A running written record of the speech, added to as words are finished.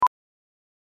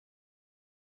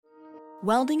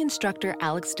Welding instructor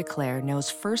Alex DeClaire knows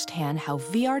firsthand how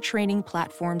VR training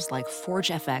platforms like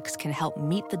ForgeFX can help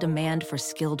meet the demand for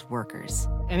skilled workers.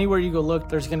 Anywhere you go look,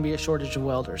 there's going to be a shortage of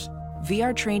welders.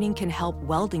 VR training can help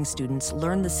welding students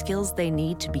learn the skills they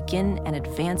need to begin and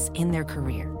advance in their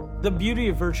career. The beauty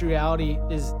of virtual reality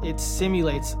is it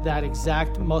simulates that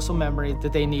exact muscle memory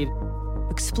that they need.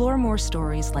 Explore more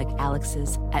stories like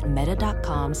Alex's at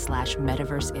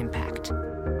meta.com/metaverseimpact.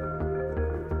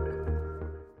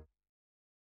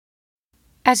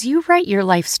 As you write your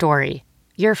life story,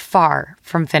 you're far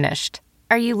from finished.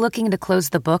 Are you looking to close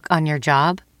the book on your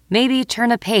job? Maybe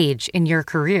turn a page in your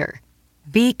career?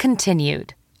 Be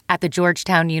continued at the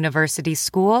Georgetown University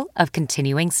School of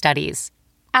Continuing Studies.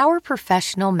 Our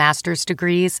professional master's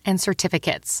degrees and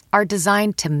certificates are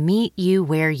designed to meet you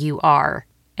where you are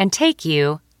and take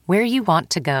you where you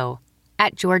want to go.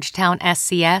 At Georgetown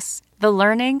SCS, the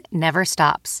learning never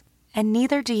stops, and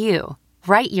neither do you.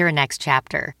 Write your next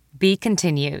chapter. Be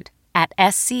continued at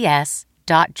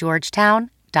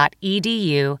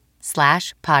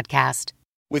scs.georgetown.edu/podcast.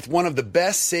 With one of the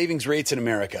best savings rates in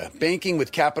America, banking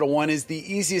with Capital One is the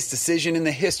easiest decision in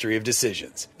the history of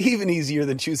decisions. Even easier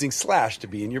than choosing Slash to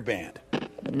be in your band.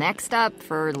 Next up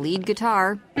for lead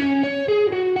guitar.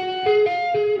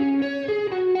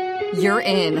 You're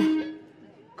in.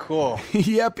 Cool.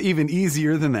 Yep, even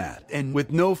easier than that. And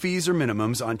with no fees or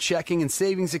minimums on checking and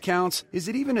savings accounts, is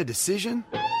it even a decision?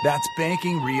 That's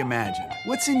banking reimagined.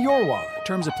 What's in your wallet?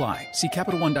 Terms apply. See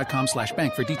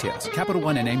CapitalOne.com/bank for details. Capital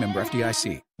One N.A. member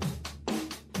FDIC.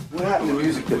 What happened to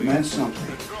music that meant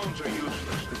something?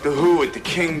 Like the Who at the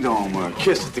Kingdom or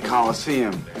Kiss at the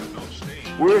Coliseum.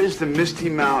 Where is the Misty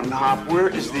Mountain Hop? Where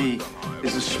is the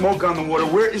Smoke on the Water?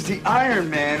 Where is the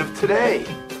Iron Man of today?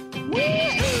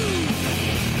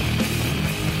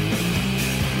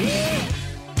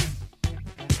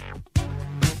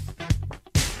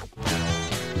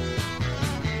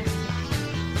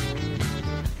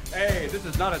 Hey, this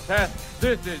is not a test.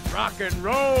 This is rock and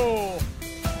roll.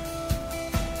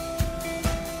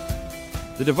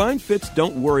 The Divine Fits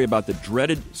don't worry about the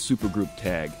dreaded supergroup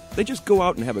tag. They just go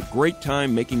out and have a great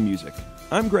time making music.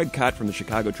 I'm Greg Kott from the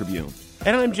Chicago Tribune.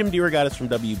 And I'm Jim DeRogatis from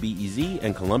WBEZ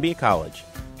and Columbia College.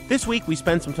 This week we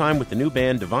spend some time with the new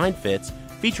band Divine Fits,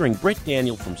 featuring Britt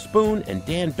Daniel from Spoon and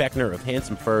Dan Beckner of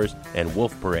Handsome Furs and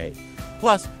Wolf Parade.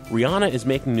 Plus, Rihanna is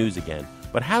making news again.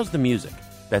 But how's the music?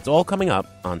 That's all coming up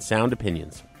on Sound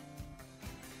Opinions.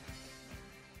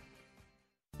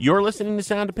 You're listening to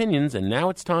Sound Opinions, and now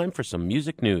it's time for some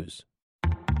music news.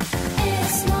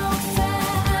 It's not fair,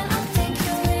 and I think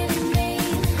you're really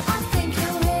mean. I think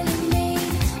you're really mean.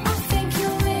 I think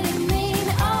you're really mean.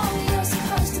 Oh, you're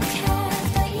supposed to care,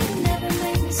 but you never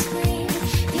make me scream.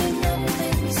 You never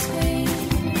make me scream.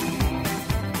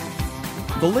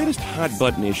 The latest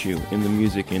hot-button issue in the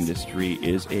music industry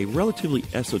is a relatively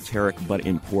esoteric but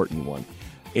important one.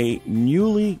 A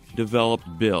newly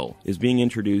developed bill is being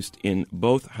introduced in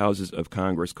both houses of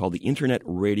Congress called the Internet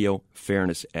Radio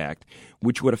Fairness Act,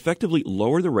 which would effectively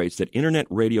lower the rates that Internet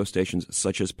radio stations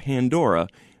such as Pandora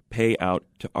pay out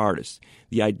to artists.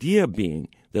 The idea being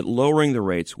that lowering the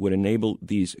rates would enable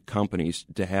these companies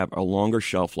to have a longer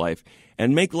shelf life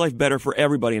and make life better for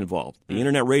everybody involved. The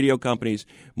Internet radio companies,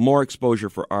 more exposure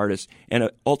for artists, and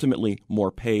ultimately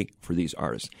more pay for these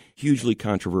artists. Hugely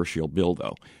controversial bill,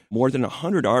 though. More than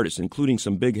 100 artists, including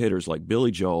some big hitters like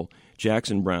Billy Joel,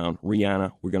 Jackson Brown,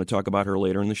 Rihanna, we're going to talk about her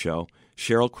later in the show,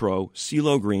 Sheryl Crow,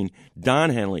 CeeLo Green, Don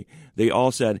Henley, they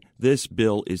all said this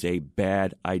bill is a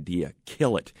bad idea.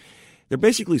 Kill it. They're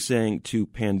basically saying to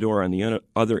Pandora and the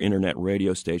other internet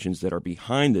radio stations that are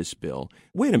behind this bill,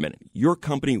 wait a minute, your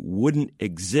company wouldn't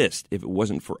exist if it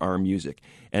wasn't for our music.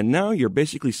 And now you're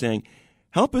basically saying,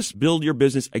 help us build your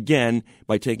business again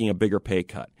by taking a bigger pay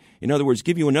cut. In other words,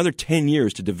 give you another 10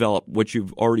 years to develop what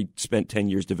you've already spent 10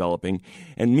 years developing.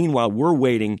 And meanwhile, we're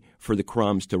waiting for the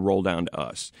crumbs to roll down to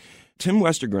us. Tim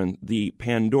Westergren, the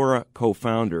Pandora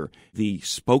co-founder, the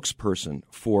spokesperson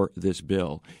for this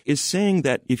bill, is saying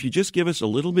that if you just give us a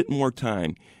little bit more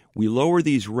time, we lower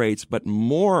these rates, but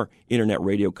more internet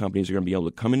radio companies are going to be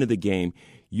able to come into the game.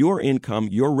 Your income,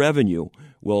 your revenue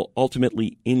will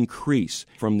ultimately increase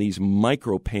from these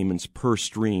micropayments per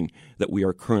stream that we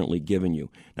are currently giving you.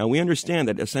 Now, we understand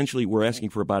that essentially we're asking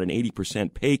for about an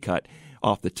 80% pay cut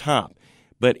off the top.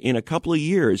 But in a couple of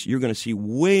years, you're going to see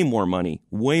way more money,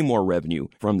 way more revenue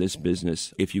from this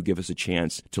business if you give us a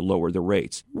chance to lower the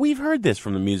rates. We've heard this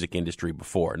from the music industry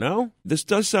before, no? This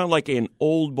does sound like an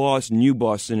old boss, new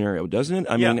boss scenario, doesn't it?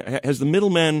 I mean, has the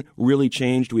middleman really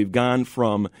changed? We've gone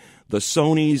from the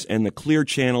Sonys and the Clear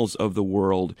Channels of the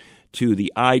world to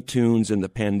the iTunes and the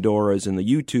Pandoras and the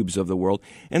YouTubes of the world,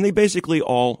 and they basically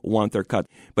all want their cut.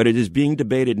 But it is being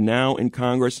debated now in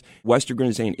Congress. Westergren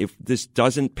is saying if this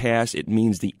doesn't pass, it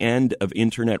means the end of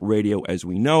Internet radio as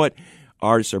we know it.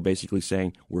 Artists are basically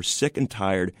saying we're sick and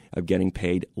tired of getting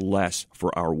paid less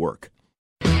for our work.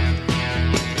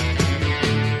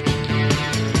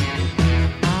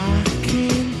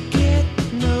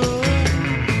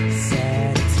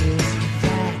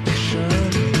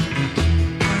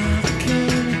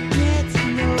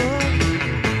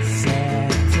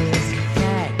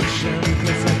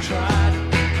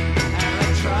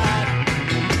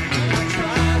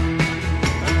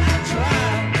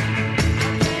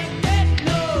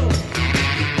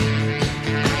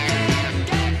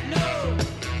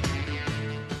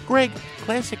 Greg,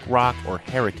 classic rock or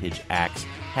heritage acts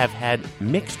have had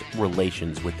mixed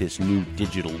relations with this new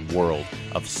digital world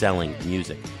of selling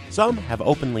music. Some have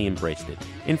openly embraced it.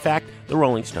 In fact, the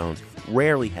Rolling Stones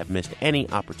rarely have missed any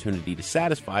opportunity to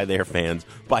satisfy their fans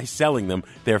by selling them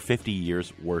their 50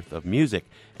 years' worth of music.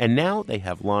 And now they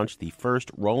have launched the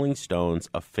first Rolling Stones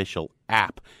official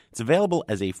app. It's available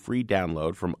as a free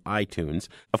download from iTunes.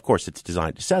 Of course, it's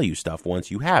designed to sell you stuff once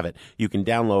you have it. You can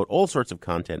download all sorts of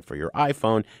content for your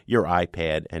iPhone, your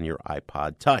iPad, and your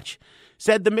iPod Touch.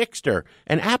 Said the Mixter,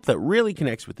 an app that really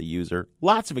connects with the user,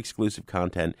 lots of exclusive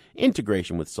content,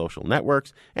 integration with social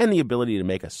networks, and the ability to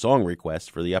make a song request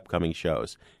for the upcoming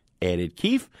shows. Added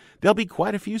Keefe, there'll be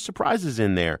quite a few surprises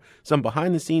in there. Some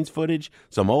behind-the-scenes footage,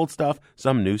 some old stuff,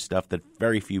 some new stuff that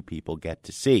very few people get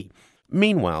to see.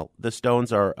 Meanwhile, the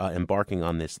Stones are embarking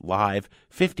on this live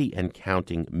 50 and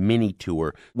counting mini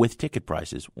tour with ticket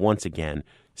prices, once again,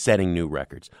 setting new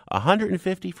records.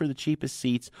 $150 for the cheapest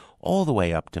seats, all the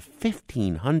way up to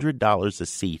 $1,500 a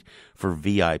seat for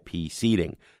VIP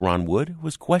seating. Ron Wood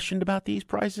was questioned about these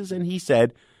prices, and he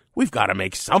said, "We've got to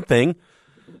make something."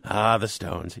 The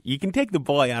Stones. You can take the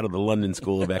boy out of the London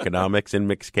School of Economics in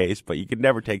Mick's case, but you can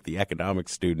never take the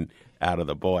economics student out of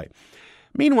the boy.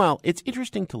 Meanwhile, it's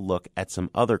interesting to look at some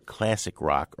other classic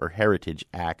rock or heritage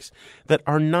acts that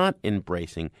are not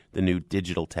embracing the new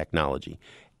digital technology.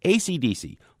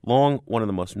 AC/DC, long one of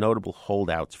the most notable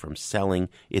holdouts from selling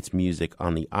its music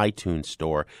on the iTunes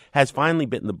store, has finally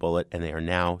bitten the bullet, and they are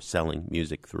now selling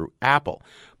music through Apple.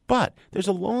 But there's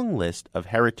a long list of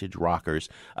heritage rockers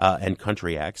and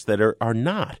country acts that are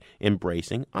not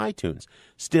embracing iTunes.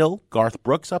 Still, Garth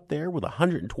Brooks up there with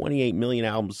 128 million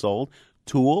albums sold,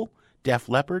 Tool, Def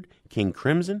Leppard, King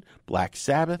Crimson, Black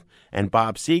Sabbath, and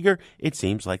Bob Seger. It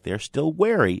seems like they're still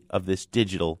wary of this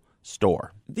digital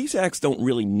store. These acts don't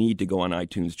really need to go on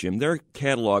iTunes, Jim. Their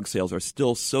catalog sales are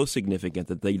still so significant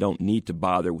that they don't need to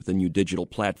bother with the new digital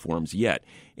platforms yet.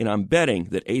 And I'm betting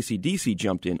that AC/DC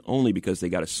jumped in only because they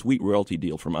got a sweet royalty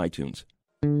deal from iTunes.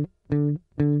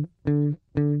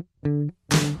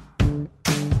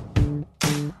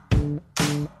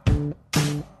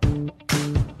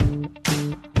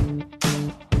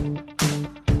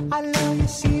 I know you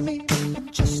see me, I'm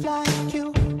just like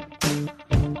you.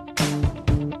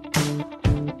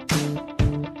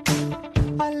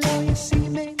 I know you see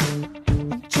me,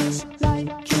 I'm just like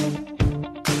you.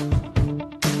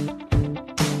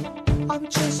 I'm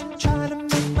just trying to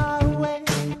make my way.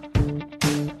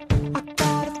 I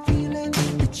got a feeling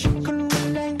that you can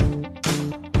relate.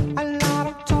 A lot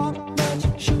of talk, but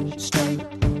you shoot straight.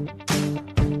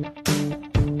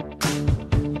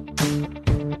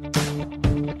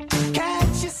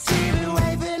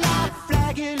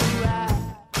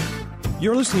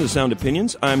 You're listening to Sound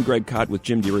Opinions. I'm Greg Kot with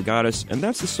Jim DeRogatis, and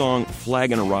that's the song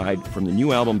Flag and a Ride from the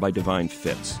new album by Divine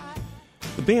Fits.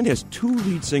 The band has two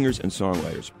lead singers and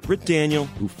songwriters, Britt Daniel,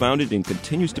 who founded and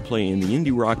continues to play in the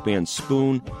indie rock band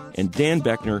Spoon, and Dan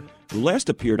Beckner, who last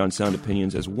appeared on Sound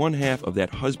Opinions as one half of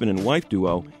that husband and wife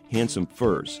duo, Handsome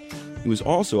Furs. He was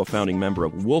also a founding member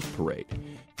of Wolf Parade.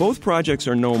 Both projects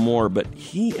are no more, but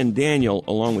he and Daniel,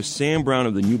 along with Sam Brown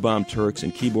of the New Bomb Turks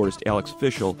and keyboardist Alex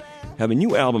Fischel, have a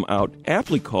new album out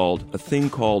aptly called A Thing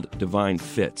Called Divine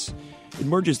Fits. It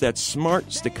merges that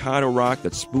smart staccato rock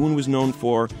that Spoon was known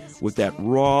for with that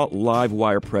raw live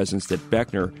wire presence that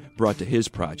Beckner brought to his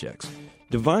projects.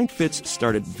 Divine Fits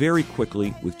started very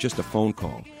quickly with just a phone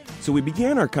call. So we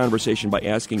began our conversation by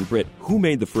asking Britt who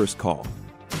made the first call.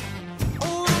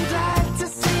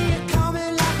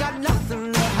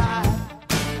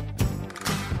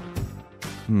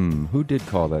 Who did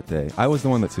call that day? I was the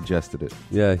one that suggested it.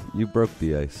 Yeah, you broke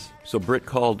the ice. So Britt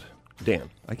called Dan.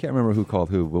 I can't remember who called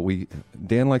who, but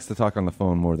Dan likes to talk on the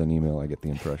phone more than email, I get the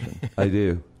impression. I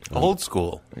do. Old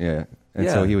school. Yeah. And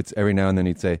so he would, every now and then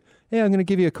he'd say, "Hey, I'm going to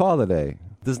give you a call today."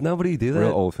 Does nobody do that?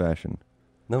 Real old-fashioned.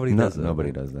 Nobody does that.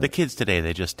 Nobody does that. The kids today,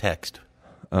 they just text.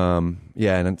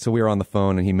 Yeah, and so we were on the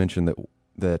phone, and he mentioned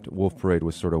that Wolf Parade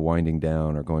was sort of winding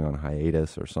down or going on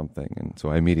hiatus or something, and so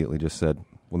I immediately just said,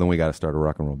 well, then we got to start a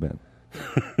rock and roll band.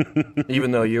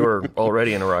 Even though you were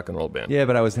already in a rock and roll band. Yeah,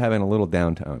 but I was having a little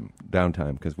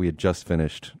downtime because we had just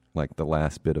finished like the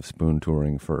last bit of Spoon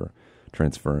touring for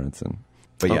Transference,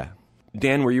 yeah.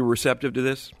 Dan, were you receptive to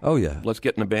this? Oh yeah, let's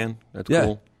get in a band. That's yeah.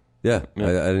 cool. Yeah, I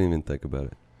didn't even think about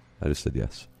it. I just said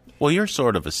yes. Well, you're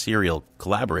sort of a serial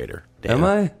collaborator, Dan. Am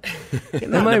I?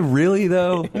 Am I really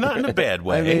though? Not in a bad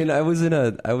way. I mean, I was in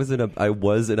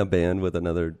a band with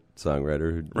another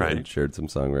songwriter who shared some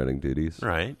songwriting duties.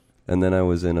 Right. And then I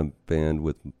was in a band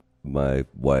with my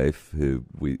wife, who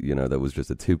that was just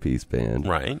a 2-piece band.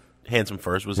 Right. Handsome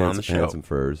Furs was on the show. Handsome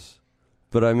Furs.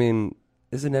 But I mean,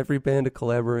 isn't every band a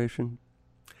collaboration?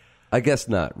 I guess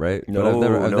not, right? No,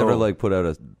 but I've never like put out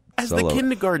a As solo. the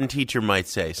kindergarten teacher might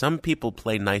say, some people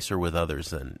play nicer with others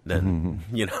than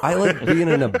you know. I like being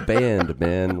in a band,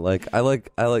 man. Like I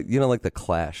like like the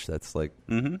Clash. That's like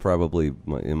probably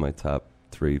in my top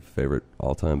 3 favorite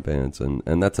all-time bands, and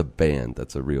that's a band.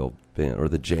 That's a real band, or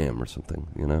the Jam or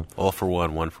something. All for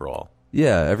one, one for all.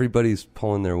 Yeah, everybody's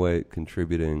pulling their weight,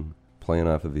 contributing, playing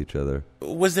off of each other.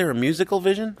 Was there a musical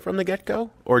vision from the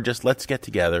get-go, or just let's get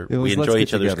together? It was, We let's enjoy get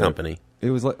each other's together. company. It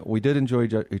was like we did enjoy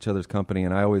each other's company,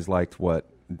 and I always liked what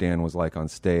Dan was like on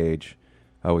stage.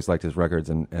 I always liked his records,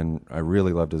 and I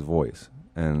really loved his voice.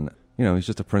 And he's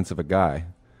just a prince of a guy.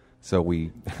 So I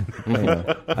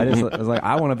was like,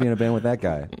 I want to be in a band with that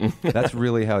guy. That's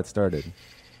really how it started.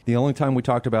 The only time we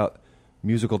talked about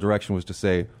musical direction was to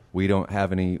say we don't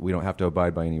have to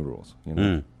abide by any rules.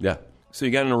 Yeah. So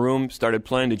you got in a room, started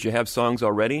playing. Did you have songs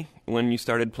already when you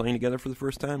started playing together for the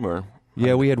first time, or?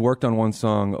 Yeah, we had worked on one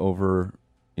song over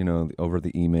the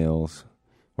emails,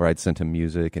 where I'd sent him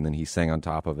music and then he sang on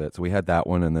top of it. So we had that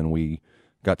one, and then we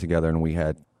got together and we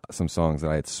had some songs that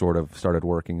I had sort of started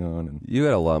working on. And you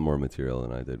had a lot more material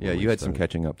than I did. Yeah, you had some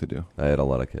catching up to do. I had a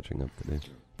lot of catching up to do.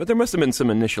 But there must have been some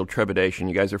initial trepidation.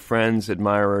 You guys are friends,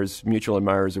 admirers, mutual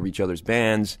admirers of each other's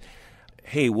bands.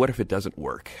 Hey, what if it doesn't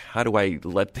work? How do I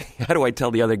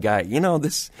tell the other guy,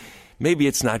 this, maybe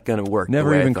it's not going to work?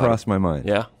 Never even crossed my mind.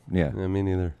 Yeah? Yeah. Me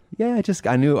neither. Yeah,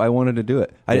 I knew I wanted to do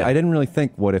it. I didn't really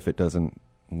think, what if it doesn't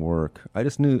work? I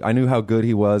knew how good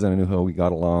he was, and I knew how we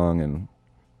got along, and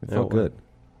it felt good.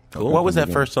 Cool. What was that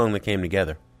first song that came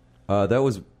together? That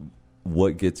was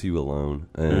What Gets You Alone,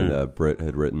 and Britt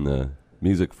had written the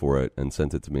music for it and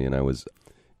sent it to me, and I was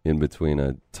in between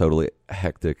a totally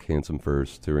hectic Handsome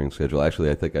Furs touring schedule. Actually,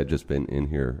 I think I'd just been in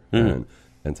here and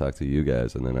talked to you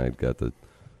guys, and then I got the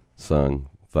song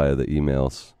via the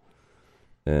emails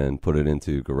and put it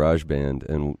into GarageBand.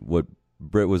 And what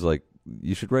Britt was like,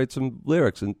 you should write some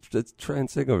lyrics and try and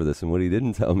sing over this. And what he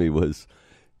didn't tell me was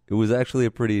it was actually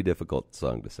a pretty difficult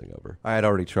song to sing over. I had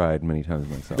already tried many times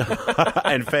myself.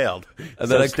 And failed. And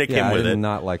So then stick him with I it. did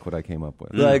not like what I came up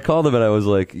with. I called him and I was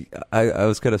like, I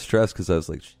was kind of stressed because I was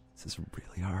like, this is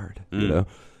really hard,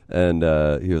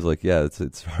 And he was like, yeah,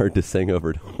 it's hard to sing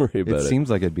over. Don't worry about it. It seems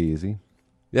like it'd be easy.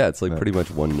 Yeah, it's like pretty much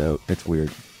one note. It's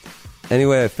weird.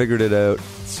 Anyway, I figured it out,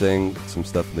 sang some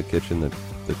stuff in the kitchen that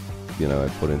I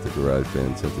put into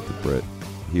GarageBand, sent it to Britt.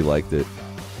 He liked it.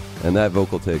 And that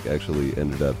vocal take actually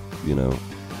ended up,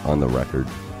 on the record.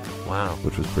 Wow.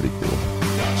 Which was pretty cool.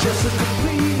 Just look at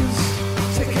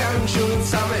please, take out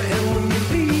insurance on it, and when you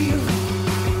leave,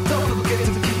 don't forget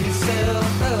to keep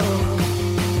yourself up.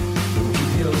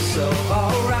 Keep yourself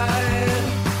alright.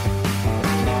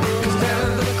 'Cause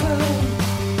down at the club,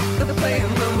 they're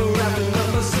playing number after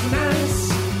number so nice.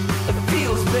 It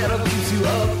feels better, keeps you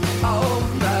up all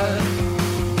night.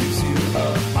 Keeps you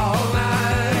up all night.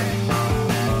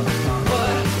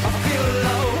 But I feel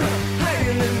alone,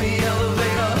 hanging in the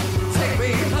elevator. Take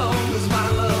me home, 'cause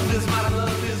my love is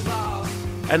lost.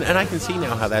 And I can see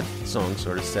now how that song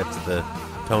sort of sets the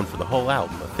tone for the whole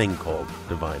album, A Thing Called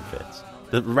Divine Fits.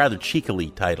 The rather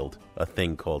cheekily titled A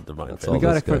Thing Called Divine Fits. We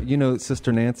got it,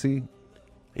 Sister Nancy.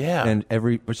 Yeah. And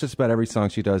it's just about every song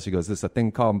she does, she goes, "This a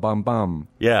thing called Bum Bum."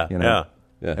 Yeah, Yeah.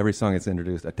 Yeah. Every song it's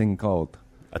introduced, a thing called.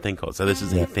 A Thing Called. So this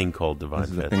is A Thing Called Divine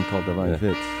This is Fits. a thing called Divine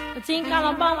Fits. The thing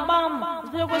called a bam bam.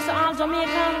 It's because all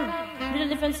Jamaican, really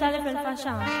different style, different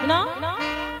fashion. You know?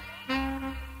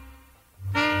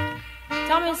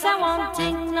 Tell me, say one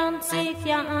thing Nancy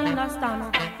can't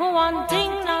understand. One thing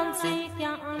Nancy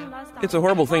can't understand. It's a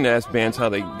horrible thing to ask bands how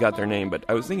they got their name, but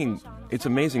I was thinking it's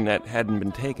amazing that hadn't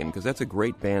been taken, because that's a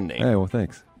great band name. Hey, well,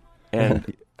 thanks.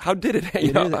 And how did it?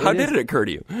 How did it occur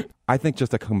to you? I think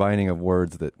just a combining of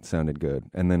words that sounded good,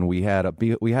 and then we had a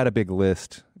big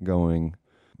list going,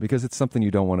 because it's something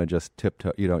you don't want to just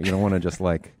tiptoe. You don't want to just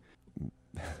like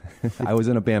I was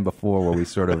in a band before where we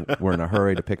sort of were in a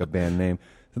hurry to pick a band name.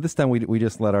 So this time we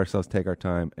just let ourselves take our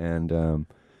time, and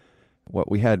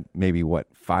we had maybe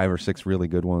 5 or 6 really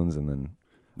good ones, and then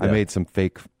I made some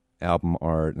fake album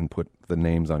art and put the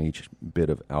names on each bit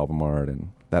of album art,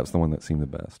 and that was the one that seemed the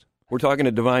best. We're talking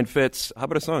to Divine Fits. How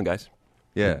about a song, guys?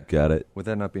 Yeah. Got it. Would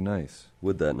that not be nice?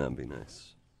 Would that not be nice?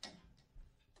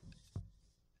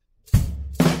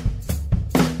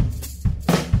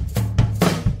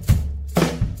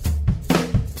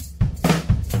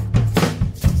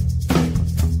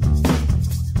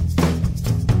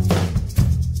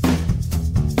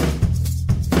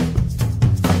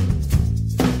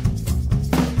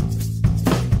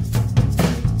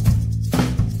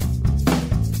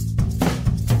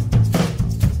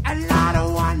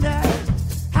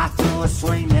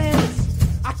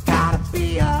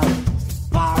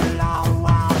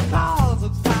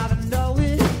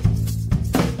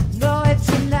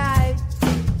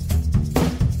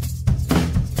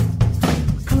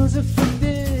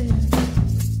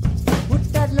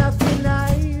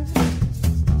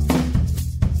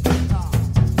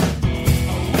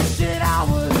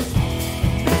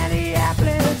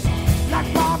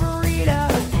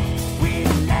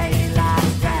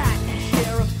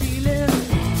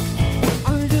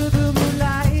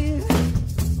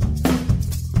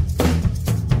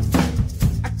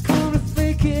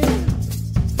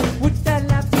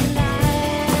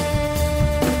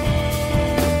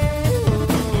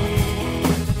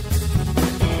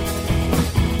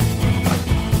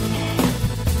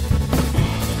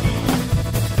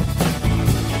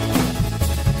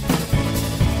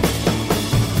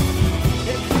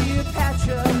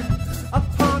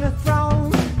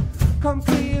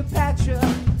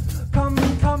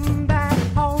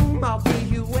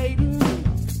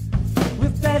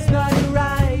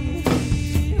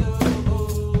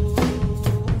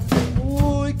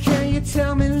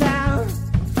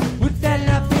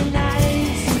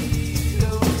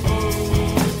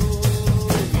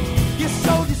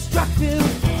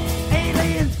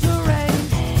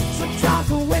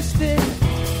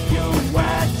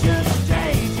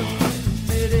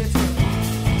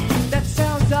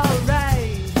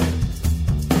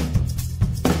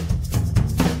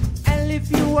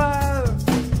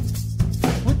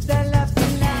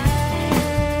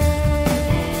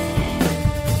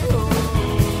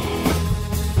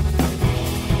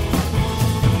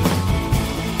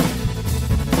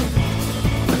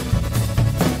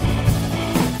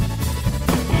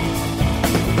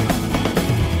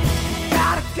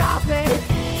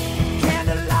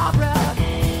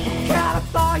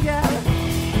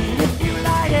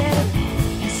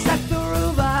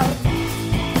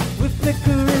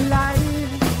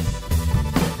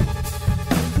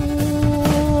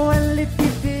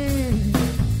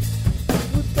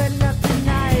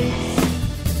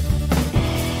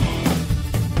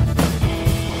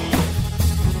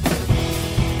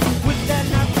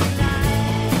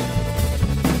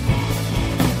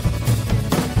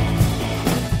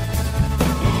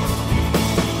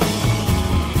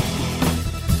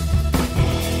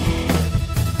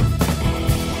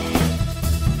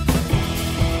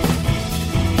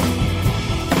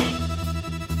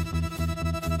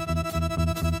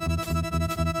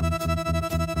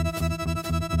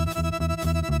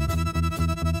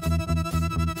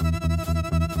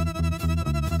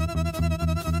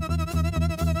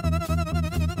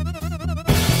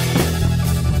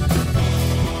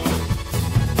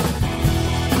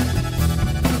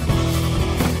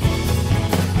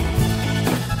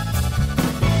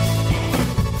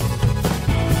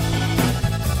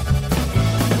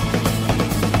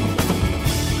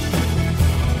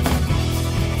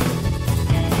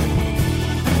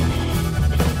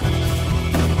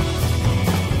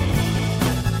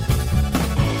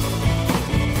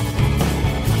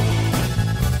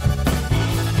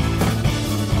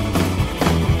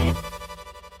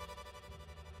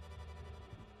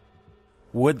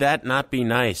 Would That Not Be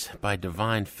Nice by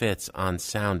Divine Fits on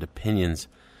Sound Opinions.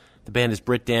 The band is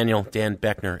Britt Daniel, Dan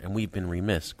Beckner, and we've been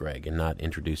remiss, Greg, in not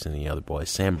introducing the other boys.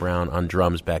 Sam Brown on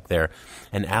drums back there,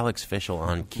 and Alex Fischel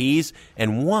on keys,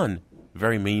 and one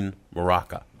very mean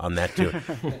maraca on that tune.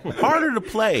 Harder to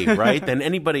play, right, than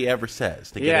anybody ever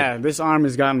says. To Yeah, this arm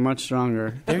has gotten much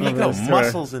stronger. There you go,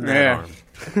 muscles in that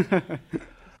arm.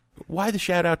 Why the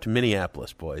shout-out to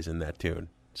Minneapolis boys in that tune?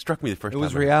 Struck me the first time. It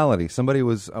was reality.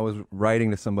 I was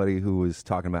writing to somebody who was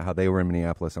talking about how they were in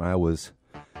Minneapolis, and I was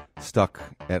stuck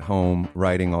at home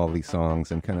writing all these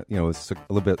songs and kind of, it was a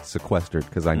little bit sequestered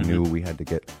because I knew we had to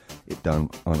get it done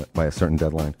by a certain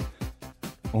deadline.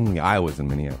 Only I was in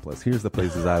Minneapolis. Here's the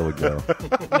places I would go.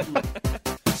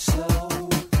 So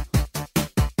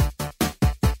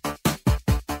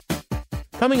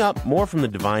Coming up, more from the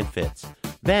Divine Fits.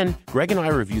 Then, Greg and I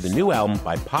review the new album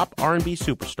by pop R&B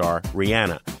superstar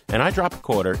Rihanna, and I drop a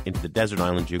quarter into the Desert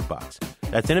Island Jukebox.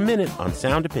 That's in a minute on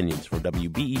Sound Opinions from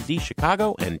WBEZ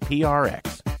Chicago and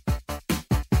PRX.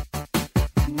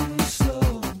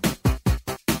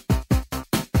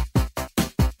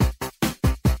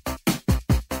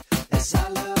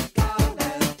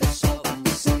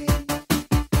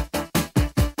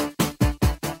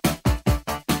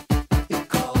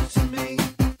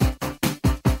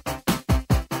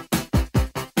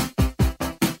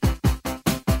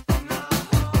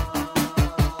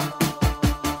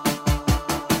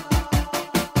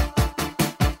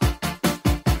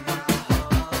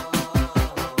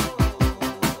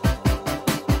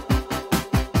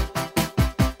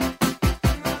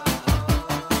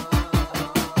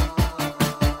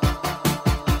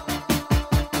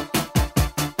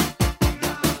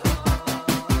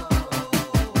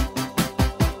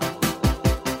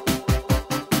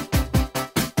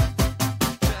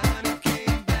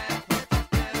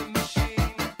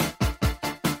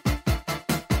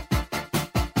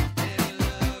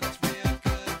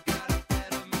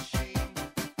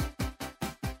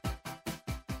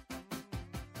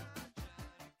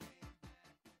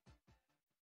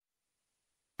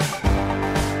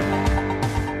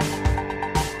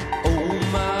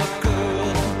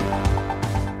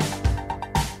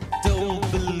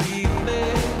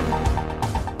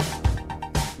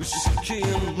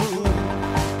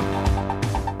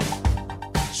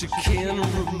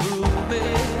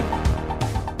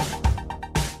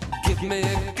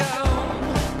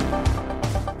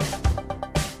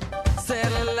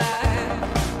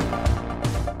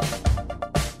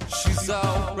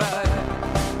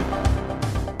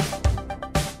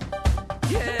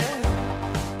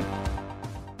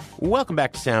 Welcome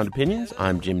back to Sound Opinions.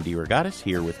 I'm Jim DeRogatis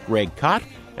here with Greg Kot,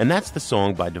 and that's the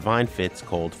song by Divine Fits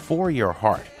called For Your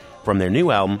Heart from their new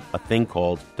album, A Thing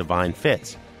Called Divine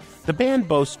Fits. The band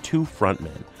boasts two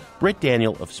frontmen, Britt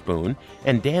Daniel of Spoon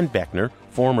and Dan Beckner,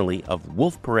 formerly of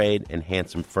Wolf Parade and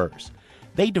Handsome Furs.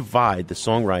 They divide the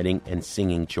songwriting and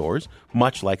singing chores,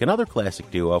 much like another classic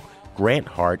duo, Grant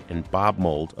Hart and Bob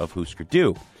Mould of Husker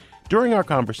Du. During our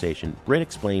conversation, Britt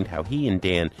explained how he and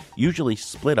Dan usually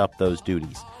split up those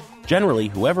duties. Generally,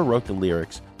 whoever wrote the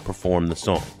lyrics performed the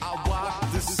song.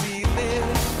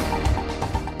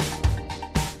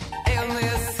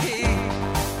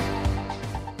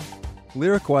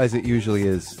 Lyric-wise, it usually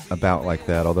is about like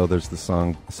that, although there's the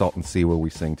song Salt and Sea where we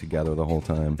sing together the whole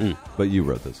time. But you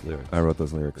wrote those lyrics. I wrote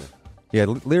those lyrics. Yeah,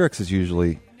 lyrics is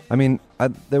usually... I mean,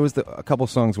 there was a couple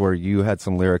songs where you had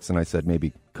some lyrics and I said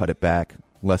maybe cut it back,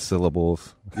 less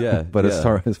syllables. Yeah. But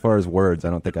yeah. As far as words, I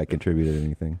don't think I contributed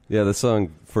anything. Yeah, the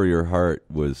song For Your Heart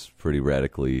was pretty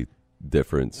radically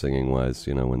different singing-wise,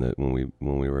 you know, when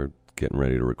we were getting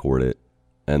ready to record it.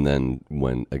 And then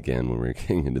when we were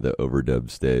getting into the overdub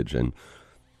stage, and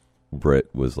Britt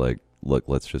was like, "Look,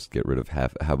 let's just get rid of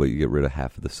half. How about you get rid of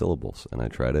half of the syllables?" And I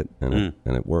tried it, and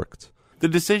it worked. The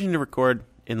decision to record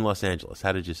in Los Angeles,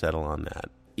 how did you settle on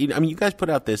that? I mean, you guys put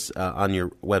out this on your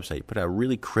website. You put out a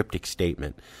really cryptic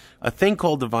statement. A Thing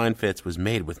Called Divine Fits was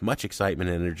made with much excitement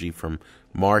and energy from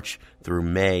March through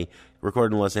May.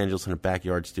 Recorded in Los Angeles in a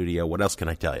backyard studio. What else can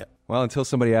I tell you? Well, until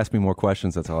somebody asks me more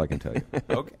questions, that's all I can tell you.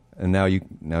 Okay. And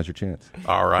now's your chance.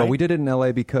 All right. But we did it in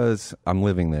L.A. because I'm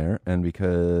living there, and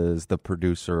because the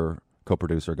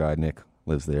co-producer guy, Nick,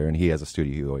 lives there, and he has a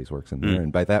studio he always works in there.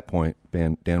 And by that point,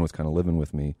 Dan was kind of living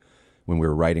with me when we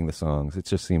were writing the songs. It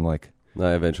just seemed like...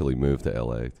 I eventually moved to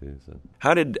L.A. too. So.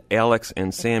 How did Alex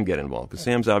and Sam get involved? Because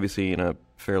Sam's obviously in a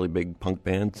fairly big punk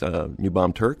band, New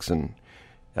Bomb Turks, and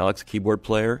Alex, a keyboard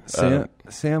player.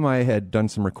 Sam, I had done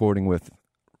some recording with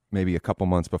maybe a couple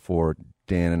months before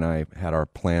Dan and I had our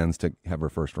plans to have our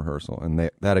first rehearsal, and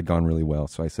that had gone really well.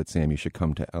 So I said, Sam, you should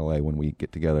come to L.A. when we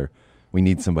get together. We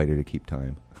need somebody to keep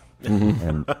time.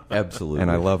 And absolutely.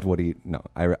 And I loved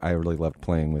I really loved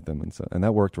playing with him, and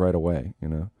that worked right away, you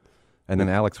know. And then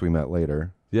Alex we met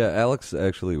later. Yeah, Alex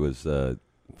actually was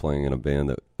playing in a band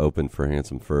that opened for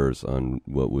Handsome Furs on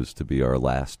what was to be our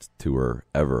last tour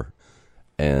ever.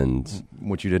 And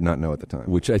which you did not know at the time.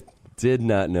 Which I did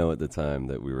not know at the time,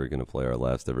 that we were going to play our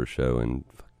last ever show in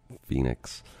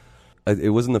Phoenix. It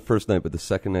wasn't the first night, but the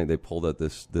second night they pulled out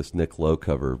this Nick Lowe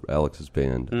cover, Alex's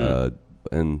band.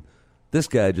 And this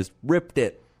guy just ripped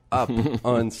it up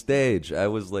on stage. I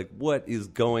was like, what is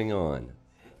going on?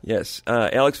 Yes,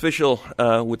 Alex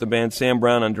Fischel with the band, Sam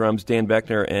Brown on drums, Dan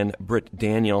Beckner, and Britt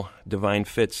Daniel, Divine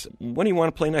Fits. What do you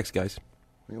want to play next, guys?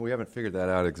 We haven't figured that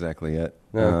out exactly yet.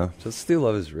 No, just Still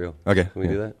Love Is Real. Okay. Can we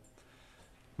do that?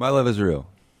 My Love Is Real.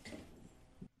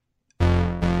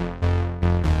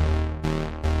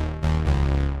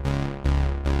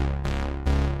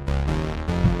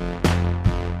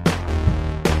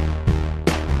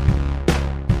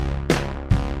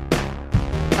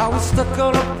 was stuck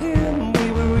on a pin,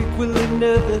 we were equally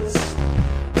nervous.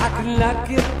 I could not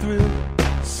get through.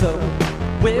 So,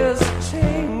 where's the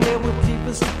chain that will keep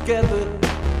us together?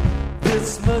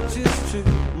 This much is true,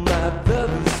 my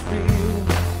love is real.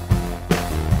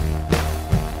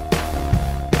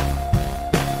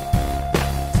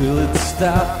 Till it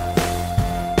stops.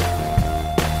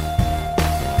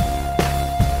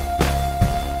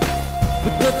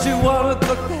 But don't you wanna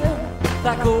go down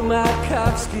like old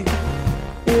Mayakovsky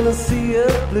in a sea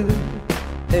of blue?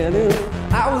 And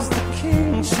if I was the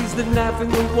king, she's the knife in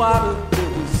the water.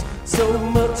 There's so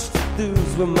much to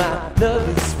lose when my love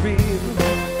is real.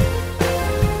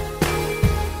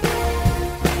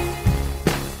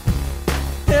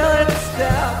 Till it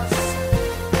stops.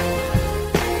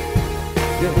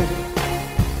 Yeah.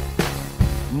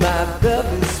 My love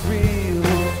is real.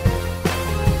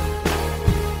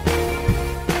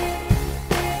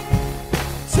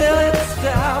 Till it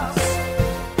stops.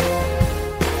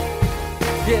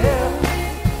 Yeah.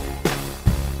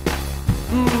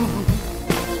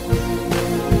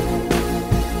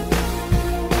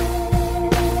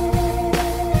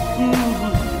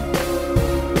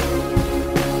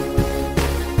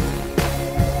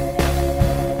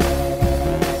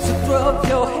 So throw up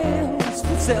your hands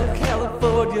for South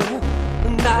California.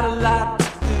 Not a lot to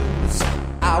lose.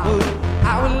 I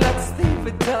would not sleep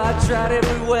until I tried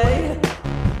every way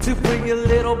to bring your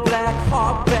little black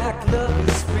heart back. Love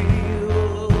is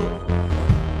real.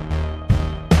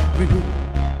 Real.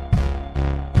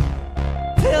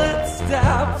 Till it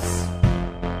stops.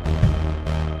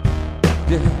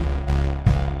 Yeah.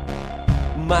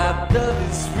 My love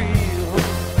is real.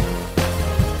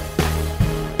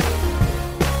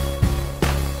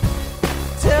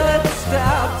 Till it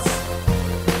stops.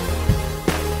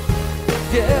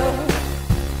 Yeah.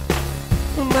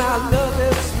 My love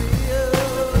is real.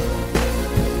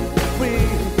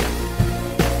 Real.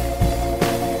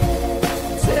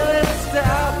 Till it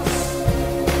stops.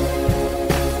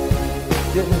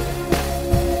 Yeah.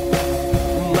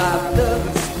 My love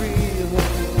is real.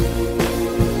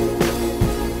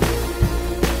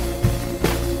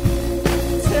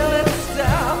 Till it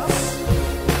stops.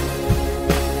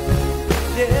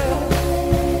 Yeah.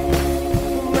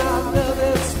 My love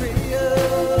is real.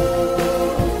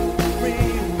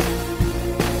 Real.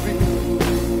 Real.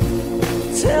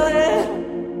 Till it.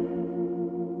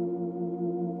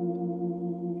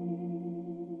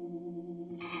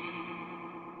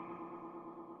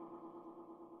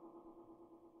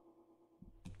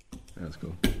 That's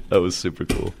cool. That was super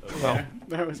cool. Well,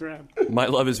 that was rad. My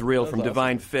Love is Real That's from awesome.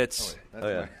 Divine Fits. Oh,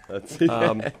 yeah. That's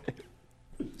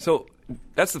So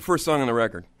that's the first song on the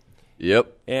record.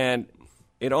 Yep. And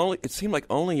it seemed like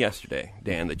only yesterday,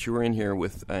 Dan, that you were in here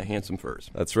with Handsome Furs.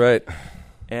 That's right.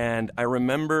 And I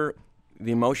remember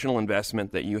the emotional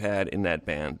investment that you had in that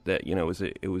band. That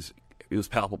it was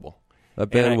palpable. That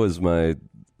band was my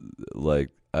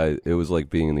it was like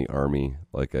being in the army.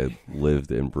 Like I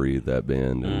lived and breathed that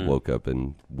band and woke up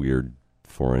in weird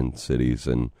foreign cities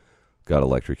and got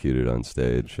electrocuted on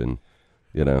stage and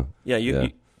Yeah,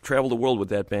 you traveled the world with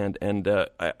that band, and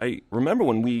I remember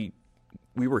when we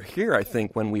were here, I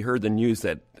think, when we heard the news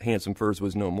that Handsome Furs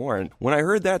was no more, and when I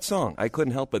heard that song, I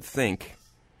couldn't help but think,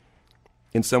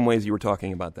 in some ways, you were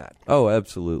talking about that. Oh,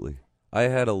 absolutely. I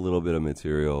had a little bit of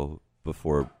material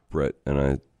before Brett and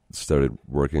I started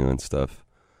working on stuff,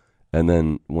 and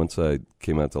then once I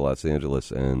came out to Los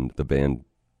Angeles and the band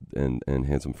and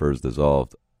Handsome Furs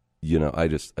dissolved, I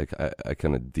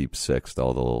kind of deep sixed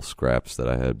all the little scraps that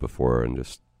I had before and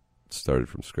just started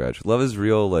from scratch. Love is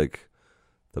Real, like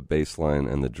the bass line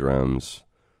and the drums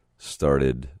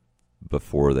started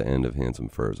before the end of Handsome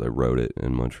Furs. I wrote it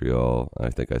in Montreal. I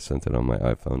think I sent it on my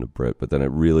iPhone to Britt, but then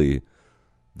it really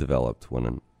developed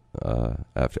when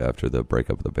after the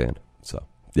breakup of the band. So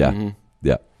yeah,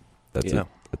 that's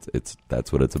it.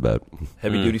 That's what it's about.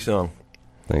 Heavy duty song.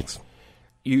 Thanks.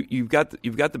 You've got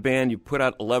the band. You put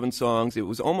out 11 songs. It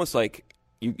was almost like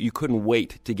you couldn't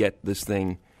wait to get this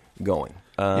thing going.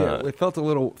 It felt a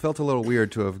little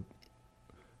weird to have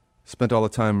spent all the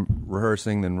time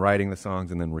rehearsing, then writing the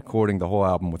songs, and then recording the whole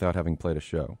album without having played a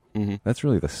show. Mm-hmm. That's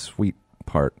really the sweet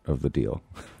part of the deal.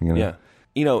 Yeah.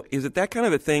 Is it that kind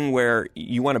of a thing where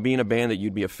you want to be in a band that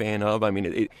you'd be a fan of? I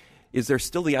mean, is there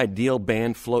still the ideal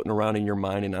band floating around in your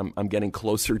mind, and I'm getting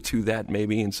closer to that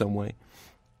maybe in some way?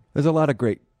 There's a lot of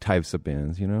great types of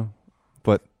bands,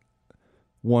 but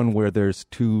one where there's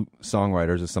two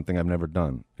songwriters is something I've never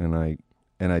done, and I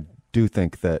do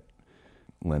think that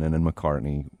Lennon and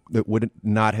McCartney, it would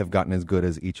not have gotten as good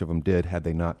as each of them did had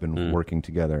they not been working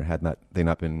together, they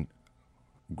not been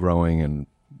growing, and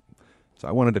so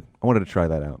I wanted to try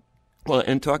that out. Well,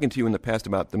 and talking to you in the past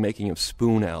about the making of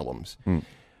Spoon albums,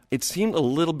 it seemed a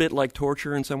little bit like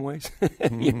torture in some ways.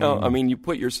 You know, I mean, you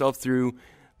put yourself through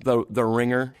the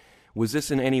ringer. Was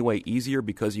this in any way easier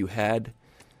because you had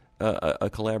a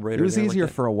collaborator? It was there easier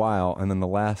like that? for a while, and then the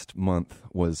last month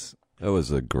was... That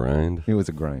was a grind. It was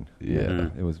a grind. Yeah.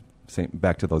 It was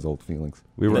back to those old feelings.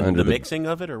 We were under the mixing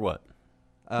of it, or what?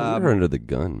 We were under the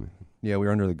gun. Yeah, we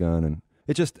were under the gun, and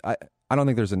it just... I don't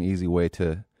think there's an easy way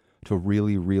to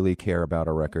really, really care about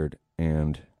a record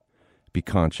and be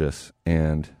conscious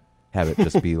and have it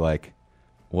just be like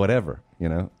whatever, you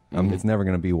know? It's never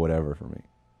going to be whatever for me.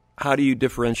 How do you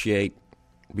differentiate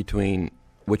between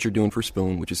what you're doing for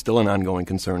Spoon, which is still an ongoing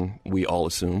concern, we all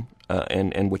assume,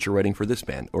 and what you're writing for this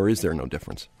band? Or is there no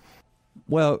difference?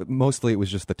 Well, mostly it was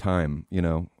just the time, you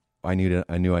know. I knew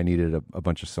I needed a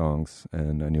bunch of songs,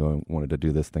 and I knew I wanted to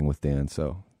do this thing with Dan,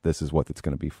 so this is what it's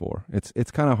going to be for. It's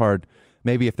kind of hard.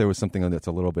 Maybe if there was something that's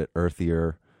a little bit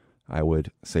earthier, I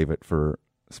would save it for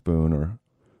Spoon, or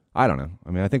I don't know.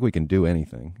 I mean, I think we can do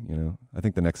anything, you know. I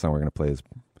think the next song we're going to play is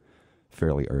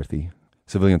fairly earthy.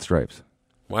 Civilian Stripes.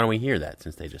 Why don't we hear that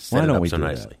since they just set it up so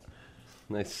nicely?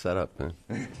 Nice setup, man.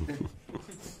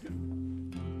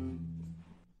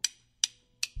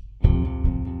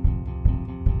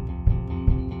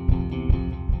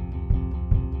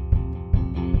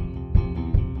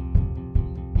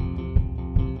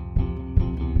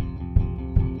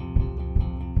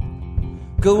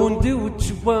 Go and do what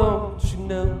you want, you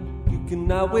know. You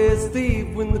can always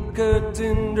leave when the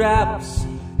curtain drops.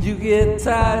 You get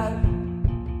tired.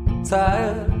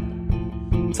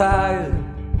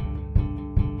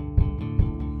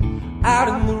 Out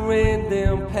in the rain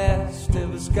down past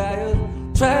every sky,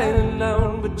 trying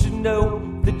along, but you know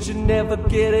that you never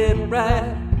get it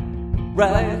right.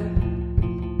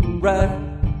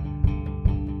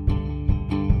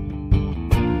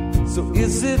 So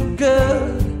is it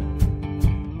good?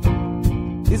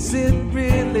 Is it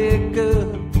really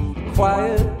good?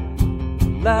 Quiet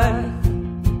life.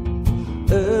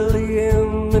 Early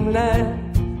in the night,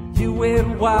 you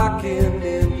went walking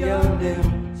in your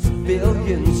new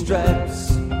civilian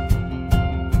stripes.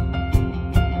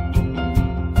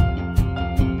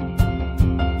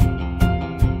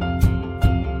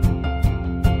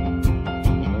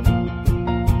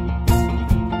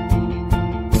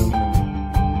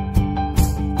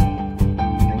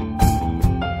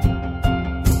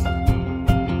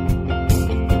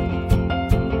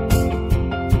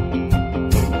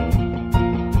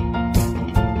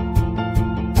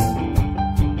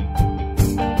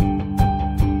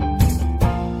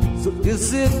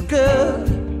 Is it good?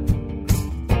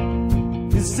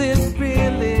 Is it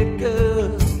really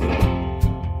good?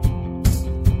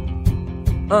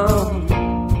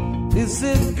 Is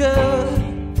it good?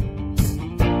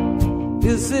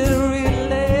 Is it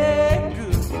really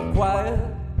good? Quiet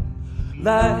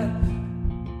life.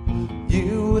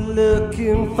 You were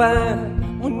looking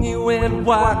fine when you went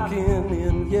walking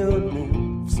in your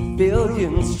new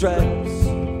civilian stripes.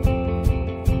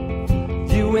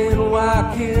 You went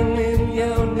walking in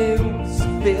your new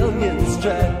civilian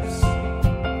stripes.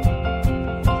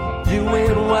 You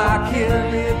went walking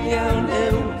in your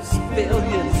new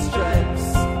civilian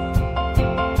stripes.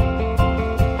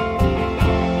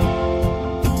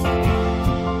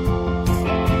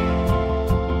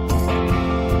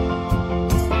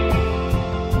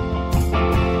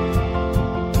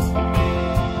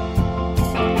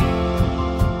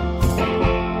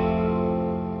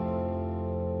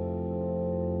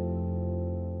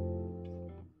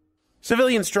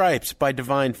 Civilian Stripes by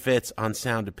Divine Fits on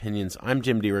Sound Opinions. I'm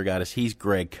Jim DeRogatis. He's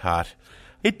Greg Cott.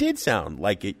 It did sound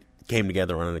like it came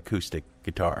together on an acoustic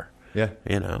guitar. Yeah.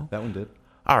 You know? That one did.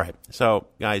 All right. So,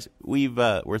 guys,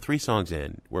 we're 3 songs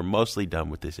in. We're mostly done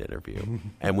with this interview.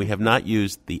 And we have not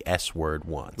used the S word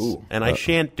once. Ooh. And I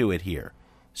shan't do it here.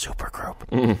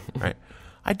 Supergroup. Right.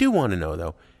 I do want to know,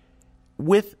 though,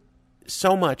 with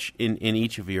so much in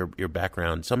each of your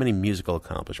background, so many musical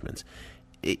accomplishments,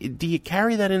 do you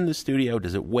carry that in the studio?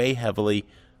 Does it weigh heavily,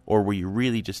 or were you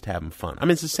really just having fun? I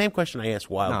mean, it's the same question I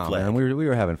asked Wild Flag. Man, we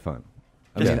were having fun.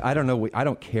 I mean, I don't know. I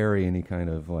don't carry any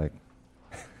kind of like.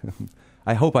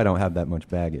 I hope I don't have that much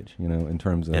baggage, you know, in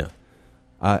terms of.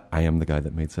 I am the guy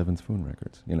that made 7 Spoon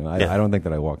records. You know, I don't think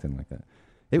that I walked in like that.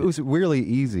 It was really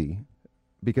easy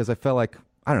because I felt like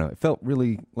it felt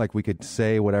really like we could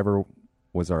say whatever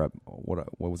was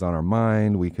what was on our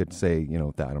mind. We could say, you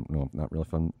know, that I don't know, not really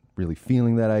fun. Really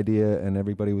feeling that idea, and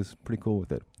everybody was pretty cool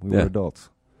with it. We were adults.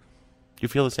 Do you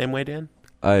feel the same way, Dan?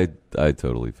 I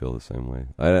totally feel the same way.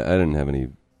 I didn't have any,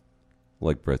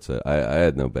 like Brett said, I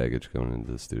had no baggage going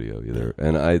into the studio either.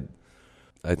 And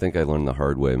I think I learned the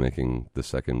hard way making the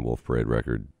second Wolf Parade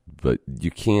record, but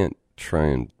you can't try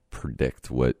and predict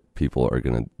what people are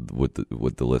gonna, what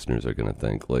the listeners are gonna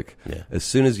think. Like, as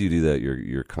soon as you do that,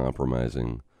 you're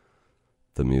compromising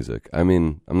the music. I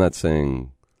mean, I'm not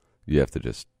saying you have to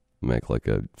just make like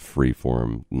a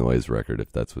free-form noise record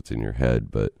if that's what's in your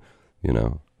head, but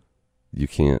you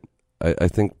can't. I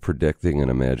think predicting an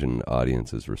imagined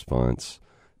audience's response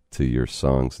to your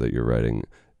songs that you're writing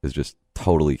is just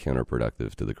totally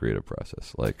counterproductive to the creative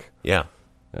process. Like, yeah.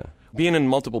 Being in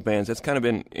multiple bands, that's kind of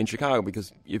been in Chicago,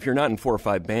 because if you're not in 4 or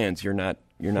 5 bands, you're not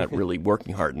really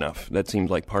working hard enough. That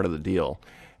seems like part of the deal.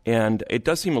 And it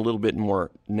does seem a little bit more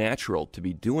natural to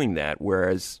be doing that,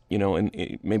 whereas,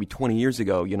 maybe 20 years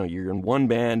ago, you're in one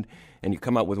band and you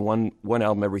come out with one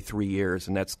album every 3 years,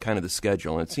 and that's kind of the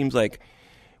schedule. And it seems like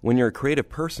when you're a creative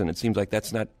person, it seems like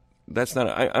that's not.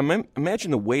 I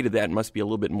imagine the weight of that must be a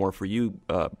little bit more for you,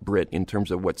 Britt, in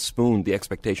terms of what Spoon, the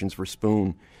expectations for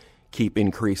Spoon keep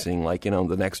increasing. Like,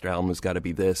 the next album has got to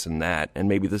be this and that. And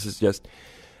maybe this is a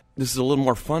little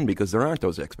more fun because there aren't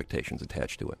those expectations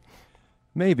attached to it.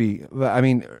 Maybe. I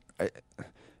mean,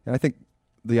 I think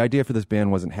the idea for this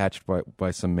band wasn't hatched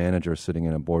by some manager sitting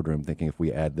in a boardroom thinking if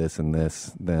we add this and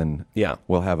this, then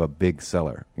we'll have a big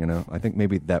seller. I think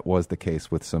maybe that was the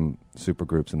case with some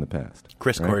supergroups in the past.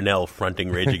 Chris Cornell fronting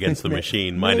Rage Against the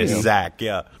Machine minus Zach.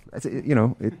 Yeah,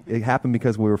 it happened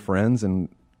because we were friends and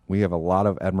we have a lot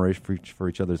of admiration for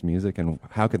each other's music. And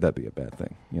how could that be a bad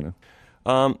thing?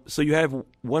 So you have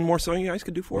one more song you guys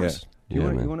could do for us? You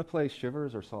want to play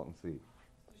Shivers or Salt and Sea?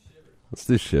 Let's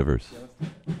do Shivers.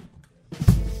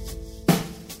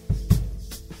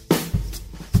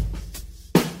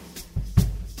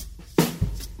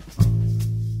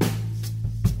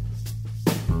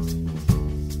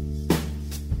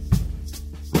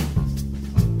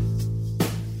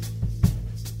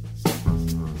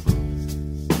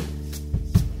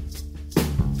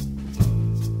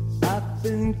 I've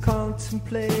been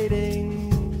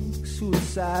contemplating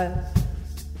suicide,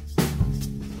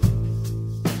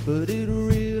 but it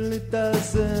really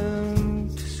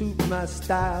doesn't suit my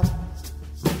style.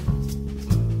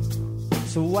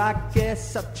 So I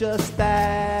guess I'll just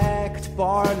act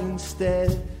bored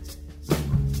instead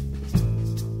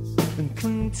and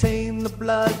contain the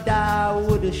blood I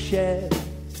would have shed.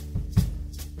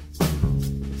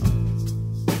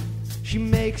 She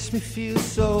makes me feel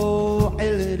so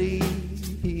ill at ease.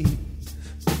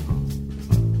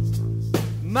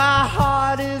 My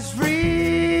heart is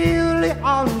really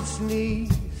on its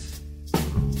knees,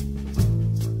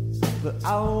 but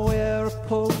I wear a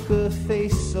poker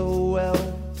face so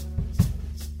well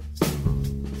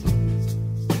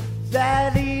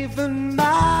that even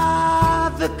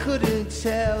mother couldn't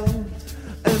tell.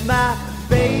 And my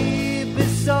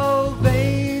baby's so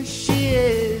vain, she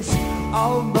is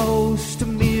almost a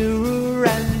mirror,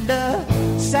 and the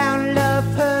sound of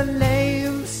her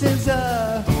name sends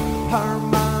a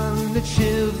harmonic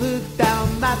shiver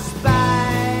down my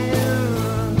spine,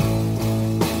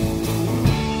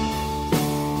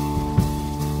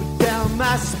 down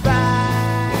my spine.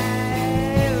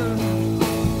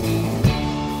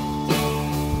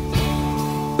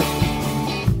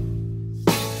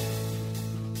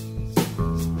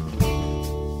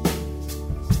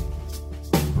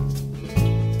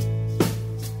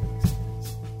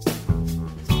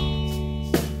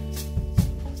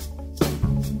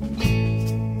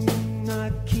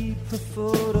 A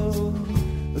photo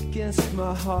against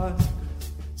my heart,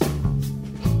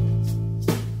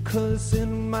 'cause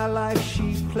in my life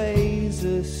she plays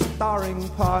a starring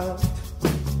part.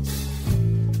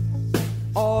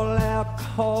 All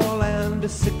alcohol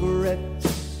and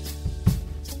cigarettes,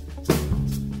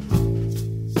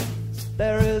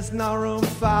 there is no room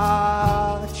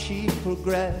for cheap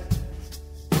regret.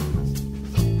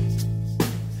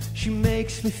 She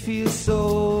makes me feel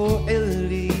so ill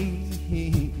at ease.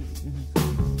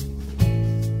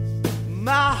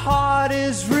 My heart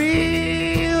is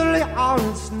really on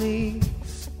its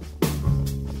knees,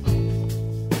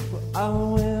 but I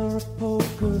wear a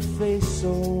poker face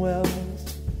so well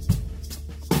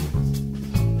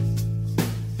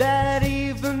that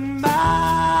even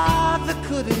mother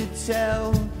couldn't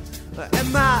tell.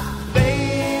 And my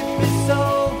baby's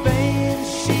so vain,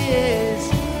 she is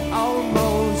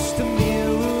almost a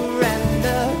mirror, and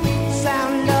the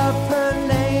sound of her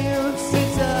name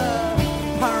sends a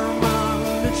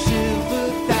harmonic shiver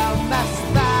down my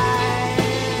spine,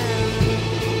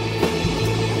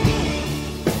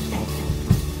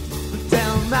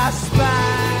 down my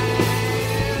spine,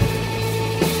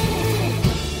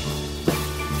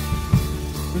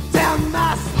 down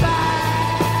my spine.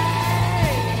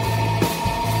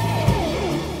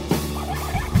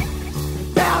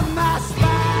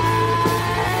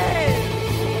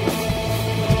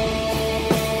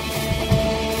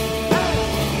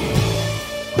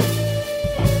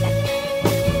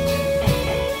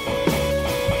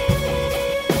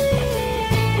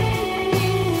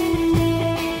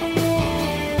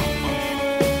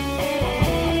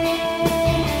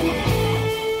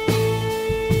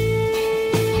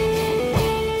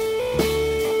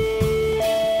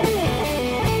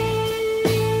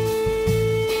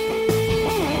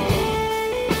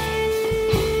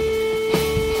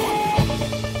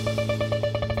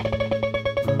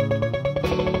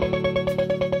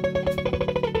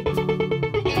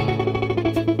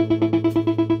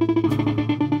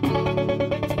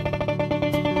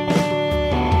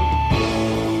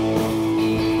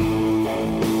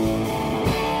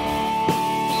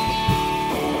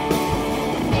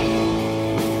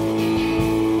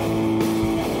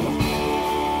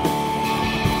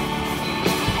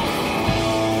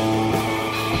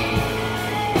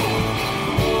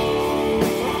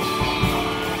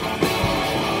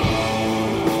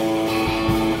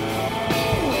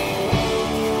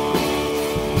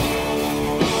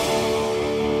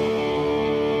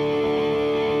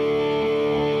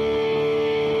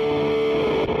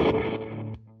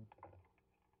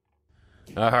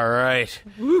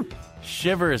 right.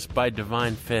 Shivers by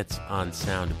Divine Fits on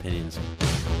Sound Opinions.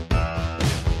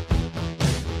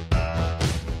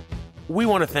 We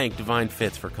want to thank Divine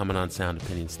Fits for coming on Sound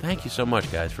Opinions. Thank you so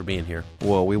much, guys, for being here.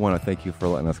 Well, we want to thank you for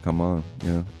letting us come on.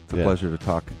 You know, it's a pleasure to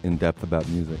talk in depth about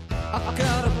music. I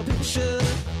got a picture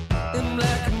in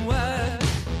black and white.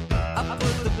 I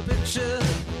put the picture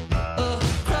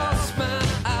across my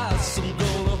eyes. I'm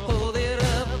gonna hold it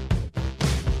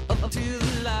up to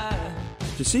the light.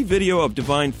 To see video of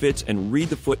Divine Fits and read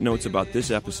the footnotes about this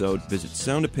episode, visit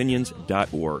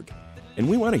soundopinions.org. And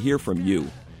we want to hear from you.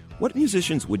 What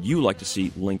musicians would you like to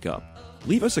see link up?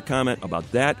 Leave us a comment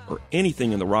about that or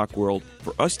anything in the rock world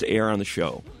for us to air on the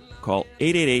show. Call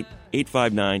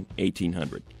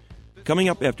 888-859-1800. Coming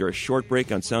up after a short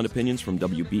break on Sound Opinions from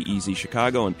WBEZ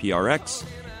Chicago and PRX,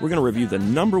 we're going to review the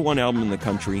 #1 album in the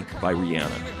country by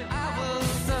Rihanna.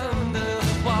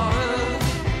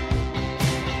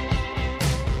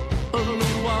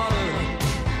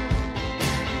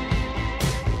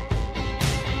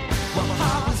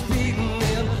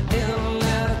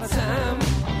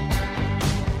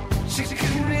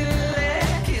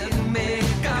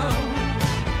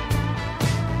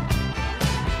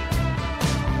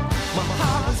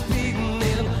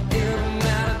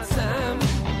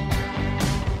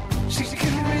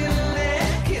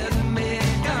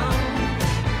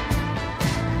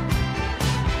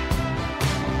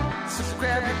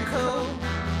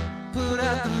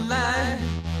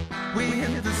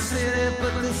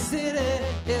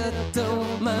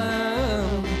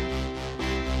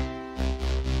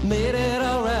 Made it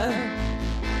alright,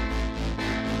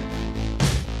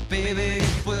 baby.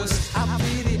 It was I'll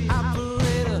be the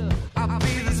operator, I'll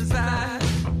be the spy.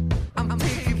 I'm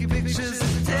taking pictures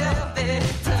until they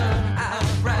turn out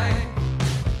right.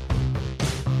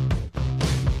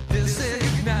 They'll say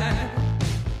goodnight.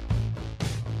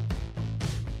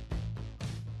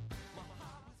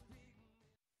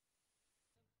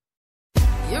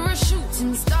 You're a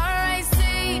shooting star, I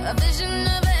see, a vision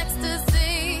of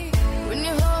ecstasy. When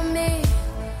you hold me,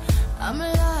 I'm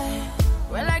alive.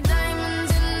 We're like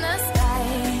diamonds in the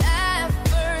sky. At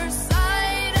first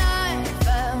sight, I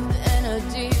felt the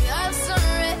energy of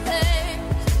sun rays.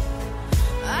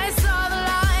 I saw the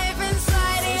life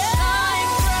inside you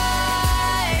shine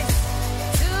bright.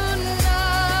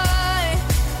 Tonight,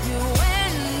 you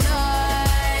and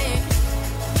I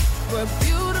were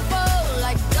beautiful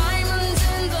like diamonds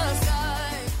in the sky.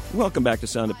 Welcome back to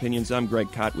Sound Opinions. I'm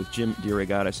Greg Kot with Jim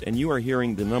DeRogatis, and you are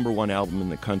hearing the #1 album in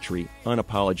the country,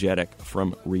 Unapologetic,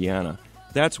 from Rihanna.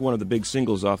 That's one of the big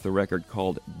singles off the record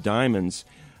called Diamonds.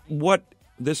 What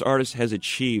this artist has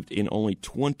achieved in only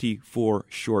 24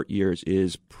 short years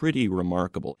is pretty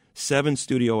remarkable. 7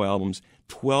 studio albums,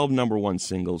 12 #1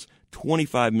 singles,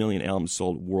 25 million albums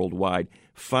sold worldwide,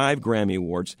 5 Grammy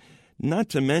Awards, not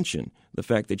to mention the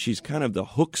fact that she's kind of the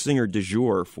hook singer du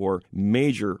jour for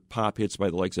major pop hits by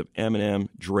the likes of Eminem,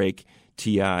 Drake,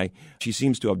 T.I. She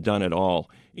seems to have done it all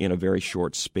in a very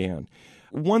short span.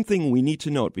 One thing we need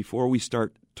to note before we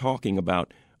start talking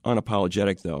about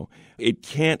Unapologetic, though, it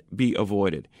can't be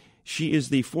avoided. She is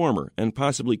the former and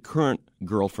possibly current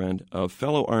girlfriend of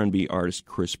fellow R&B artist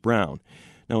Chris Brown.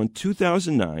 Now, in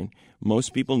 2009,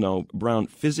 most people know Brown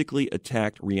physically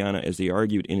attacked Rihanna as they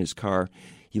argued in his car.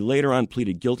 He later on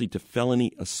pleaded guilty to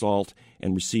felony assault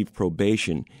and received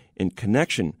probation in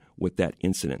connection with that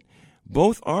incident.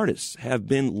 Both artists have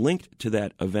been linked to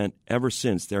that event ever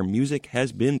since. Their music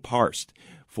has been parsed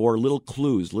for little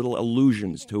clues, little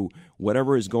allusions to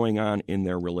whatever is going on in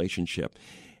their relationship.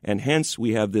 And hence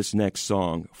we have this next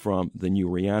song from the new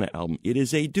Rihanna album. It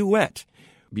is a duet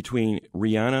between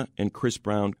Rihanna and Chris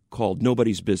Brown called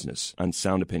Nobody's Business on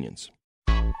Sound Opinions.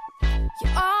 You'll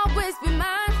always be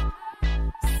mine.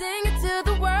 Sing it to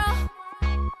the world.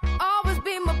 Always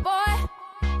be my boy.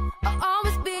 I'll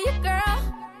always be your girl.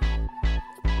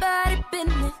 Nobody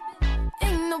business.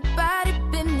 Ain't nobody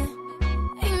business.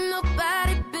 Ain't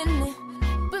nobody business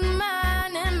but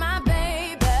mine and my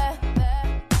baby.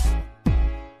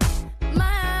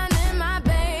 Mine and my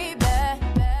baby.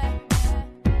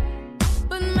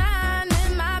 But mine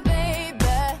and my baby.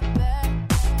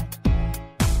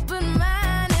 But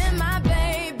mine and my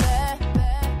baby.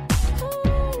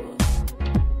 Ooh.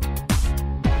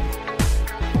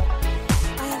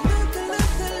 I look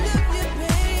you,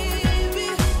 baby.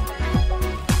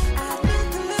 I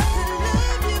look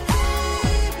you,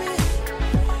 baby.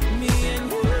 Me and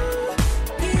you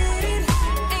get it.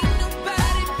 Ain't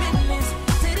nobody business.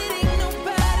 Did it, ain't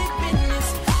nobody business.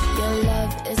 Your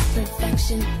love is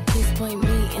perfection. Please point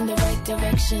me in the right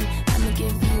direction. I'ma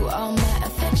give you all my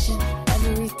affection.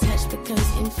 Every touch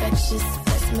becomes infectious.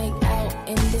 Let's make out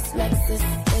in this Lexus. this.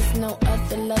 There's no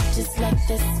other love just like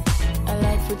this. A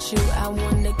life with you, I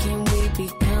wonder, can we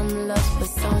become love's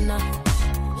persona?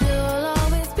 You'll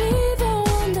always be the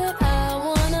one that I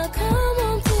wanna come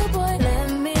home to, boy.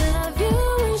 Let me love you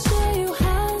and show you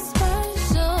how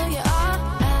special you are.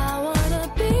 I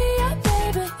wanna be your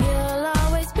baby. You'll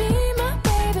always be my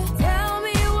baby. Tell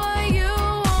me what you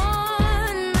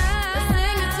want now.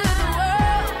 Sing it to the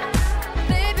world.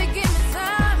 Baby, give me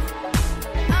time.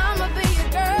 I'ma be your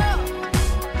girl.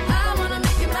 I wanna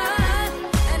make you mine.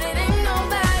 And it ain't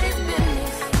nobody's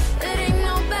business. It ain't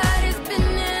nobody's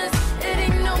business. It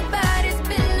ain't nobody's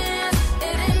business.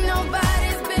 It ain't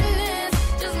nobody's business.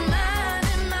 Just mine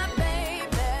and my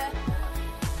baby.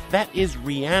 That is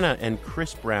Rihanna and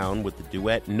Chris Brown with the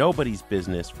duet Nobody's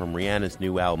Business from Rihanna's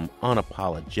new album,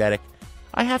 Unapologetic.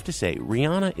 I have to say,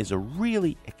 Rihanna is a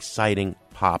really exciting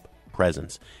pop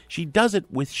presence. She does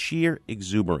it with sheer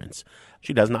exuberance.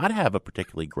 She does not have a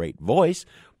particularly great voice,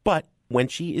 but when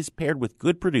she is paired with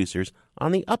good producers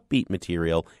on the upbeat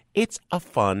material, it's a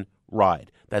fun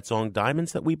ride. That song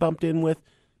Diamonds that we bumped in with,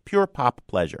 pure pop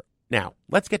pleasure. Now,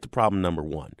 let's get to problem number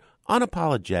one.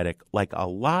 Unapologetic, like a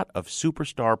lot of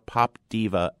superstar pop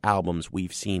diva albums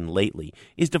we've seen lately,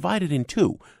 is divided in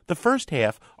two. The first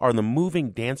half are the moving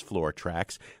dance floor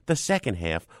tracks. The second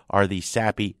half are the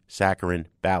sappy, saccharine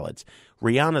ballads.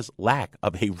 Rihanna's lack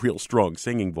of a real strong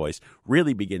singing voice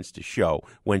really begins to show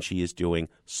when she is doing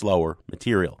slower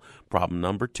material. Problem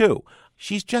number two.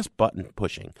 She's just button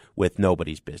pushing with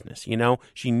Nobody's Business. You know,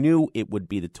 she knew it would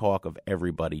be the talk of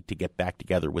everybody to get back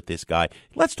together with this guy.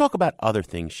 Let's talk about other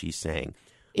things she's saying.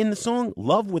 In the song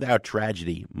Love Without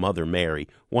Tragedy, Mother Mary,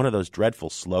 one of those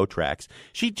dreadful slow tracks,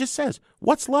 she just says,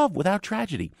 what's love without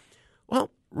tragedy?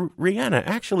 Well, Rihanna,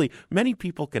 actually, many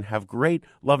people can have great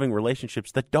loving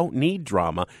relationships that don't need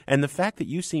drama, and the fact that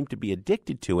you seem to be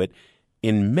addicted to it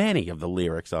in many of the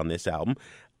lyrics on this album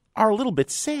are a little bit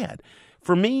sad.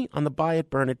 For me, on the buy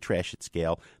it, burn it, trash it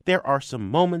scale, there are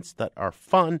some moments that are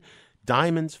fun.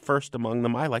 Diamonds first among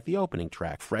them. I like the opening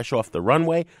track, Fresh Off the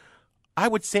Runway. I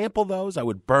would sample those, I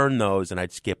would burn those, and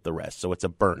I'd skip the rest. So it's a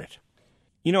burn it.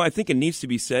 You know, I think it needs to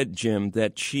be said, Jim,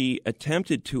 that she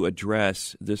attempted to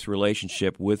address this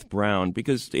relationship with Brown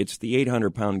because it's the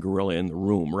 800-pound gorilla in the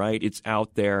room, right? It's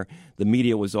out there. The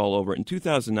media was all over it. In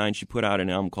 2009, she put out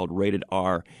an album called Rated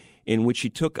R, in which she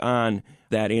took on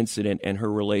that incident and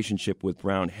her relationship with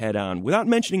Brown head on, without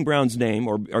mentioning Brown's name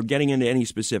or getting into any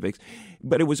specifics.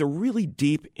 But it was a really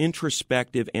deep,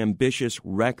 introspective, ambitious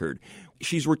record.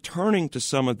 She's returning to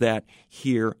some of that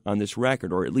here on this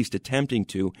record, or at least attempting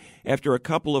to, after a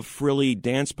couple of frilly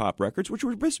dance pop records, which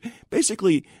were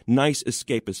basically nice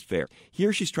escapist fare.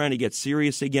 Here she's trying to get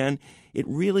serious again. It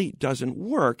really doesn't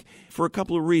work for a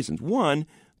couple of reasons. One,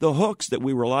 the hooks that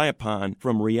we rely upon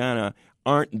from Rihanna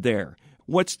aren't there.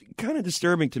 What's kind of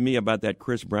disturbing to me about that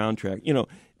Chris Brown track, you know,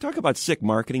 talk about sick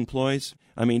marketing ploys.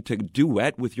 I mean, to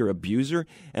duet with your abuser,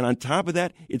 and on top of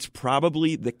that, it's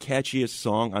probably the catchiest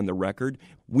song on the record.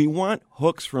 We want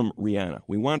hooks from Rihanna.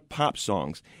 We want pop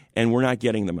songs, and we're not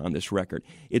getting them on this record.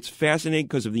 It's fascinating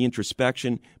because of the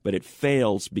introspection, but it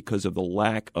fails because of the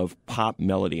lack of pop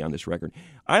melody on this record.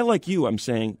 I, like you, I'm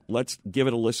saying, let's give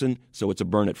it a listen, so it's a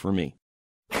burn it for me.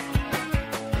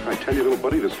 I tell you, little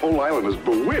buddy, this whole island is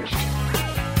bewitched.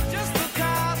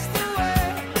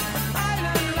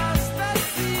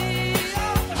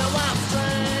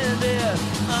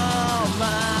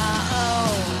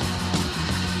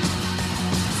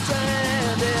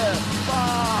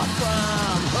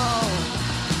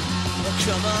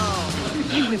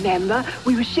 You remember,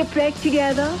 we were shipwrecked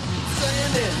together.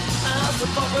 Stranded, I'm so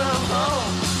far from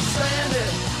home.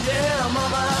 Stranded, yeah, I'm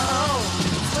on my own.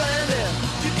 Stranded,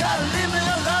 you gotta leave me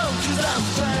alone, 'cause I'm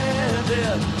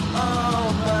stranded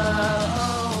on my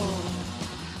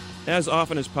own. As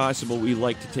often as possible, we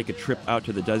like to take a trip out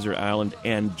to the desert island,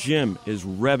 and Jim is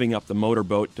revving up the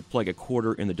motorboat to plug a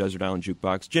quarter in the desert island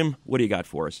jukebox. Jim, what do you got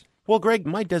for us? Well, Greg,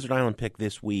 my Desert Island pick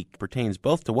this week pertains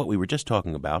both to what we were just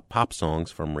talking about, pop songs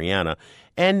from Rihanna,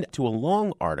 and to a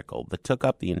long article that took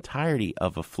up the entirety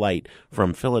of a flight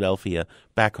from Philadelphia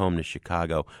back home to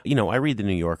Chicago. You know, I read The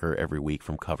New Yorker every week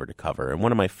from cover to cover, and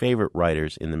one of my favorite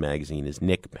writers in the magazine is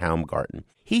Nick Baumgarten.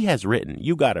 He has written,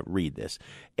 you got to read this,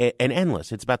 an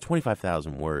endless, it's about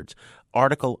 25,000 words,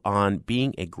 article on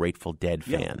being a Grateful Dead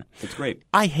fan. Yeah, it's great.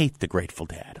 I hate the Grateful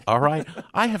Dead, all right?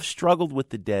 I have struggled with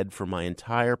the Dead for my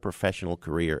entire professional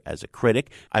career as a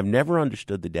critic. I've never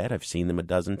understood the Dead. I've seen them a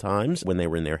dozen times when they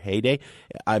were in their heyday.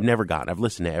 I've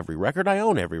listened to every record. I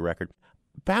own every record.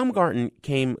 Baumgarten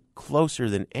came closer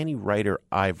than any writer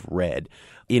I've read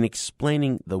in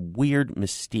explaining the weird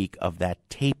mystique of that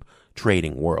tape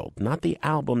trading world. Not the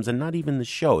albums and not even the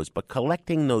shows, but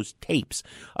collecting those tapes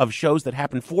of shows that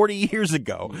happened 40 years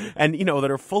ago and, that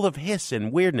are full of hiss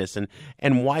and weirdness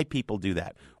and why people do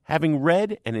that. Having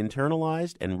read and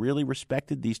internalized and really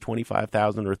respected these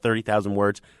 25,000 or 30,000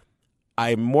 words,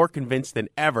 I'm more convinced than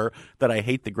ever that I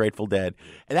hate the Grateful Dead.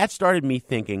 And that started me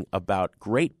thinking about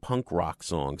great punk rock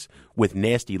songs with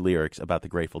nasty lyrics about the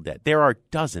Grateful Dead. There are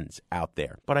dozens out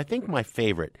there, but I think my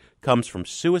favorite comes from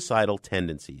Suicidal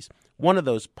Tendencies, one of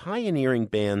those pioneering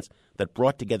bands that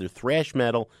brought together thrash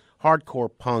metal,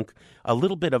 hardcore punk, a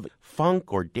little bit of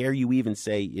funk, or dare you even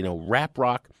say, rap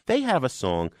rock. They have a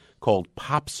song called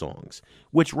Pop Songs,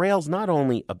 which rails not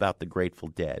only about the Grateful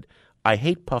Dead. I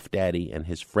hate Puff Daddy and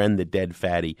his friend the Dead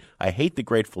Fatty. I hate the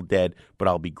Grateful Dead, but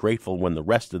I'll be grateful when the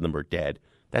rest of them are dead.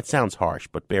 That sounds harsh,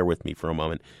 but bear with me for a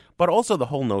moment. But also the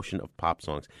whole notion of pop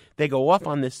songs. They go off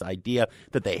on this idea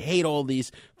that they hate all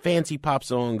these fancy pop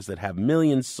songs that have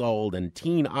millions sold and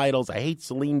teen idols. I hate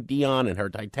Celine Dion and her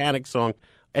Titanic song.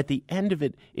 At the end of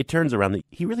it, it turns around that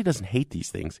he really doesn't hate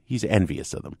these things. He's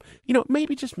envious of them.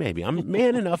 Maybe, just maybe, I'm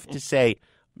man enough to say,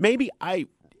 maybe I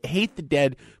hate the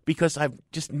Dead because I've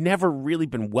just never really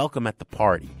been welcome at the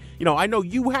party. I know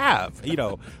you have,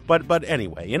 but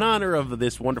anyway, in honor of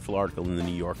this wonderful article in the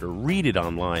New Yorker, read it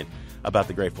online about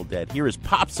the Grateful Dead. Here is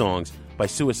Pop Songs by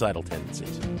Suicidal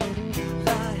Tendencies.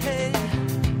 I hate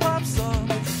pop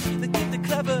songs. They think they're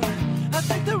clever. I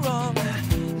think they're wrong.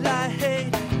 I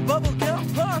hate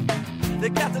bubblegum punk. They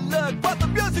got the look, but the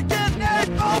music is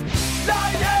hateful. I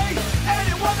hate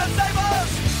anyone that savors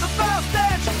the foul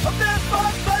stench of this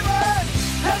fun flavor.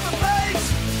 There's a place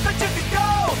that you can go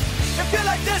if you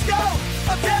like disco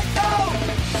or techno.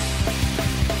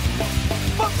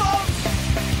 Pop songs.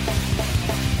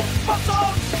 Pop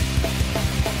songs.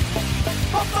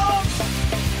 Pop songs.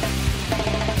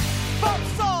 Pop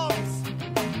songs.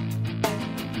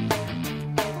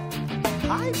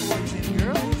 Hi, boys and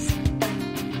girls.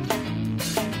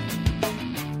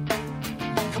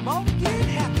 Come on, get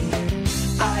happy.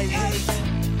 I hate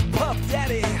Puff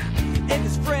Daddy and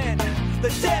his friend, the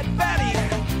Dead Fatty.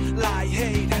 I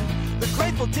hate the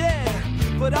Grateful Dead,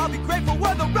 but I'll be grateful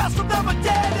when the rest of them are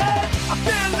dead. And I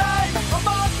feel like I'm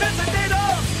on pins and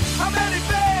needles. How many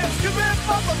fans can rip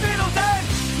off the Beatles? And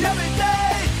every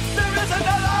day there is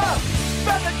another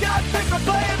band that got picked for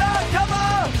playing on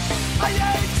cover. I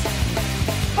hate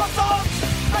pop songs.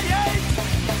 I hate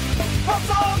pop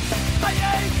songs. I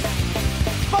hate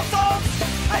pop songs.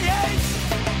 I hate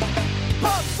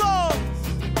pop songs.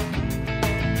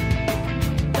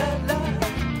 La la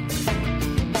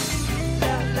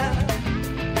la la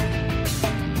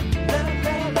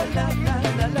la la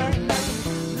la la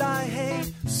la. I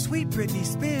hate sweet Britney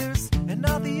Spears and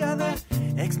all the other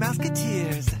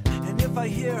ex-Mouseketeers. And if I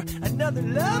hear another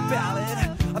love ballad,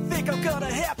 I think I'm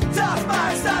gonna have to toss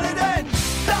my salad. And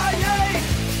I hate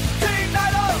teen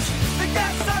idols. They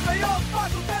can't stand my own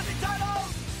Michael Bentley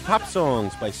titles. Pop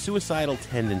Songs by Suicidal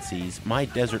Tendencies, my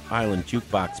Desert Island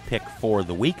Jukebox pick for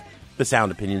the week. The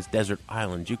Sound Opinions Desert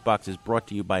Island Jukebox is brought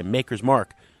to you by Maker's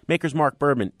Mark. Maker's Mark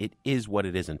Bourbon, it is what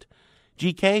it isn't.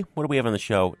 GK, what do we have on the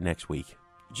show next week?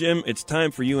 Jim, it's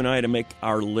time for you and I to make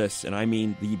our lists, and I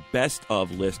mean the best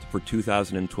of list for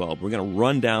 2012. We're going to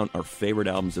run down our favorite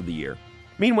albums of the year.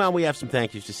 Meanwhile, we have some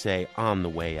thank yous to say on the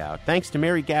way out. Thanks to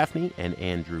Mary Gaffney and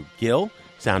Andrew Gill.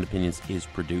 Sound Opinions is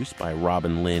produced by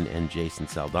Robin Lynn and Jason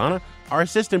Saldana. Our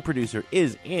assistant producer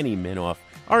is Annie Minoff.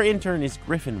 Our intern is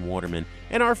Griffin Waterman.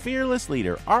 And our fearless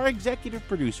leader, our executive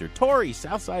producer, Tori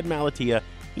Southside Malatia,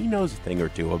 he knows a thing or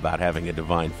two about having a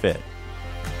divine fit.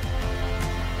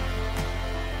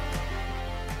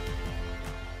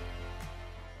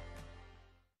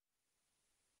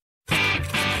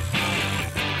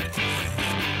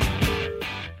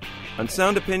 On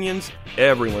Sound Opinions,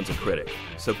 everyone's a critic.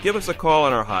 So give us a call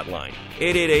on our hotline,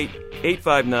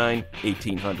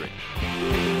 888-859-1800.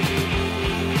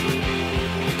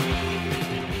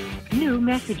 New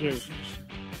messages.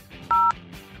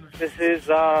 This is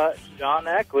John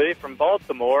Eckley from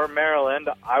Baltimore, Maryland.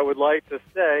 I would like to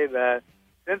say that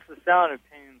since the Sound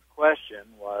Opinions question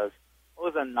was,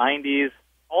 what was a 90s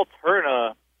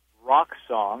alterna rock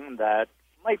song that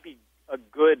might be a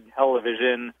good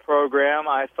television program,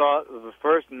 I thought the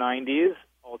first 90s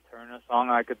alterna song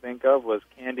I could think of was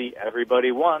Candy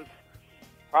Everybody Wants,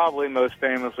 probably most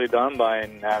famously done by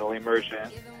Natalie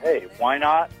Merchant. Hey, why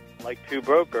not, like two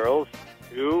broke girls,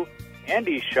 two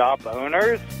candy shop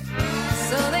owners?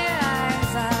 So their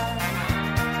eyes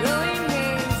are glowing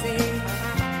hazy,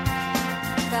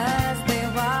 'cause they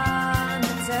want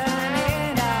to turn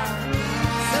it on.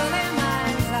 So their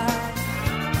minds are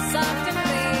soft and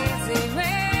lazy. Well,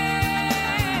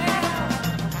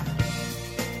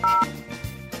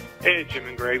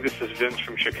 Greg. This is Vince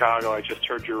from Chicago. I just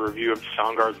heard your review of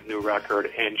Soundgarden's new record.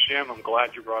 And, Jim, I'm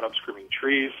glad you brought up Screaming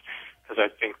Trees, because I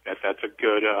think that that's a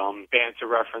good band to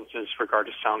reference in regard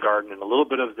to Soundgarden and a little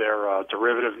bit of their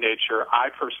derivative nature. I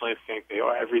personally think they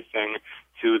owe everything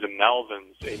to the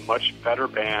Melvins, a much better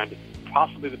band,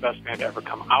 possibly the best band to ever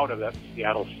come out of that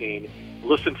Seattle scene.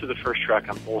 Listen to the first track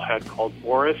on Bullhead called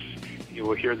Boris. You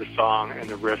will hear the song and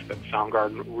the riff that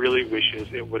Soundgarden really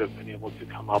wishes it would have been able to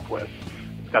come up with.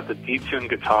 It's got the detuned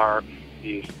guitar,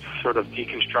 the sort of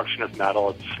deconstruction of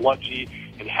metal. It's sludgy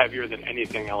and heavier than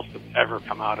anything else that's ever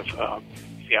come out of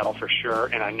Seattle for sure.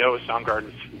 And I know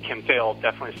Soundgarden's Kim Thale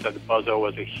definitely said that Buzzo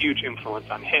was a huge influence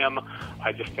on him.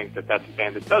 I just think that that's a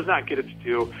band that does not get its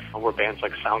due, where bands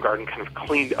like Soundgarden kind of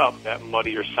cleaned up that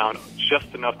muddier sound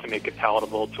just enough to make it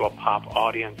palatable to a pop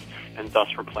audience, and thus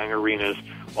we're playing arenas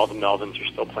while the Melvins are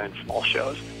still playing small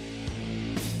shows.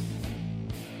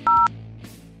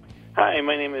 Hi,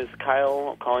 my name is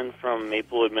Kyle, calling from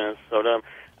Maplewood, Minnesota.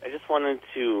 I just wanted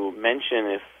to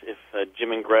mention, if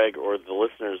Jim and Greg or the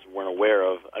listeners weren't aware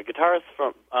of, a guitarist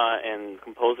from and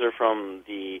composer from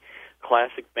the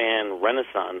classic band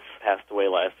Renaissance passed away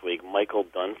last week, Michael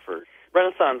Dunford.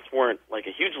 Renaissance weren't like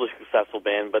a hugely successful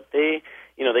band, but they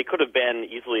could have been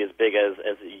easily as big as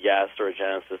a Yes or a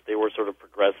Genesis. They were sort of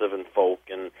progressive and folk,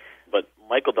 but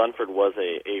Michael Dunford was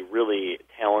a really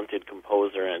talented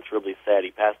composer, and it's really sad.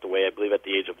 He passed away, I believe, at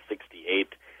the age of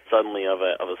 68, suddenly of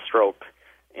a stroke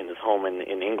in his home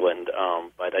in England.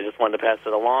 But I just wanted to pass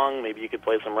it along. Maybe you could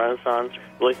play some Renaissance.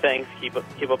 Really, thanks. Keep up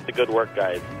the good work,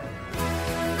 guys.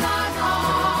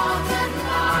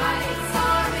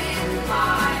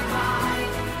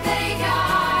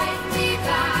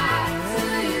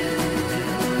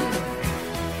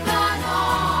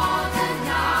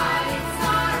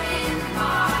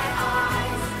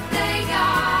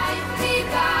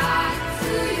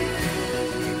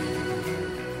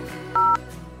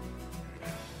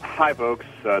 Hi, folks.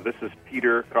 This is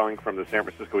Peter calling from the San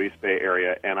Francisco East Bay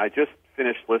area, and I just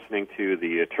finished listening to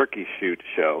the Turkey Shoot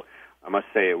show. I must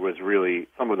say it was really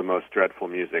some of the most dreadful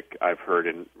music I've heard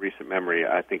in recent memory.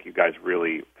 I think you guys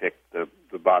really picked the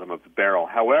bottom of the barrel.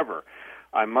 However,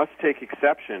 I must take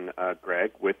exception,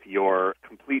 Greg, with your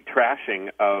complete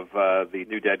trashing of the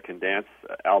New Dead Can Dance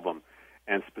album,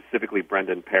 and specifically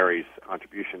Brendan Perry's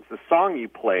contributions. The song you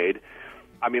played,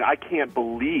 I mean, I can't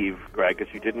believe, Greg,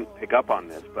 that you didn't pick up on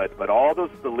this, but all the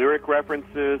lyric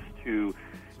references to,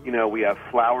 we have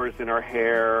flowers in our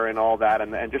hair and all that,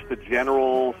 and just the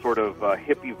general sort of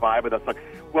hippie vibe of that song.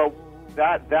 Well,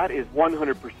 that is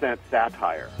 100%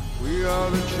 satire. We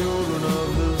are the children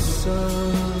of the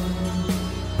sun.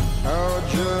 Our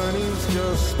journey's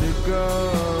just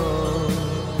begun.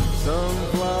 Some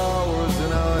flowers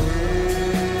in our hair.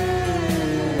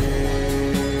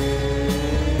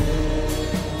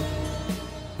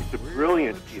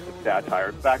 Brilliant piece of satire.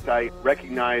 In fact, I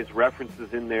recognize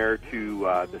references in there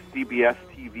to the CBS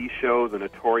TV show, the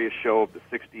notorious show of the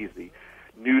 60s, the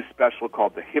news special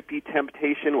called The Hippie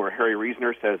Temptation, where Harry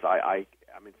Reasoner says, I'm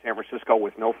in San Francisco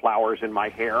with no flowers in my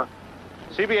hair.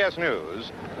 CBS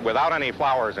News, without any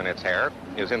flowers in its hair,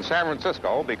 is in San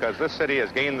Francisco because this city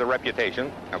has gained the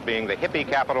reputation of being the hippie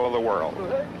capital of the world.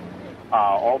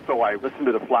 Also, I listened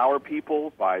to The Flower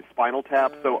People by Spinal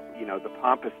Tap, so, the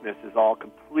pompousness is all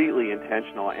completely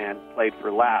intentional and played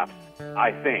for laughs,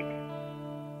 I think.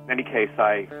 In any case,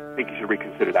 I think you should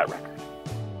reconsider that record.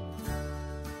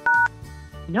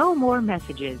 No more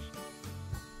messages.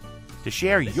 To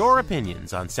share your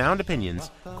opinions on Sound Opinions,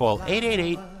 call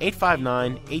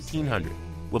 888-859-1800.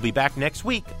 We'll be back next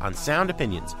week on Sound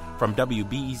Opinions from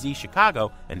WBEZ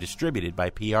Chicago and distributed by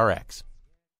PRX.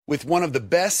 With one of the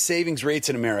best savings rates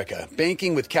in America,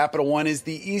 banking with Capital One is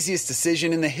the easiest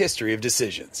decision in the history of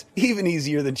decisions. Even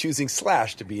easier than choosing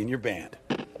Slash to be in your band.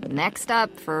 Next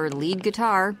up for lead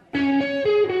guitar,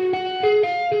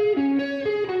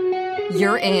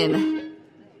 you're in.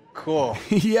 Cool.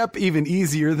 Yep, even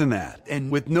easier than that. And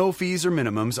with no fees or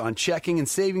minimums on checking and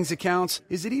savings accounts,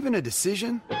 is it even a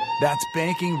decision? That's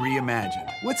banking reimagined.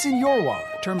 What's in your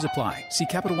wallet? Terms apply. See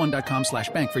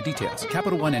CapitalOne.com/bank for details.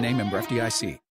 Capital One NA, member FDIC.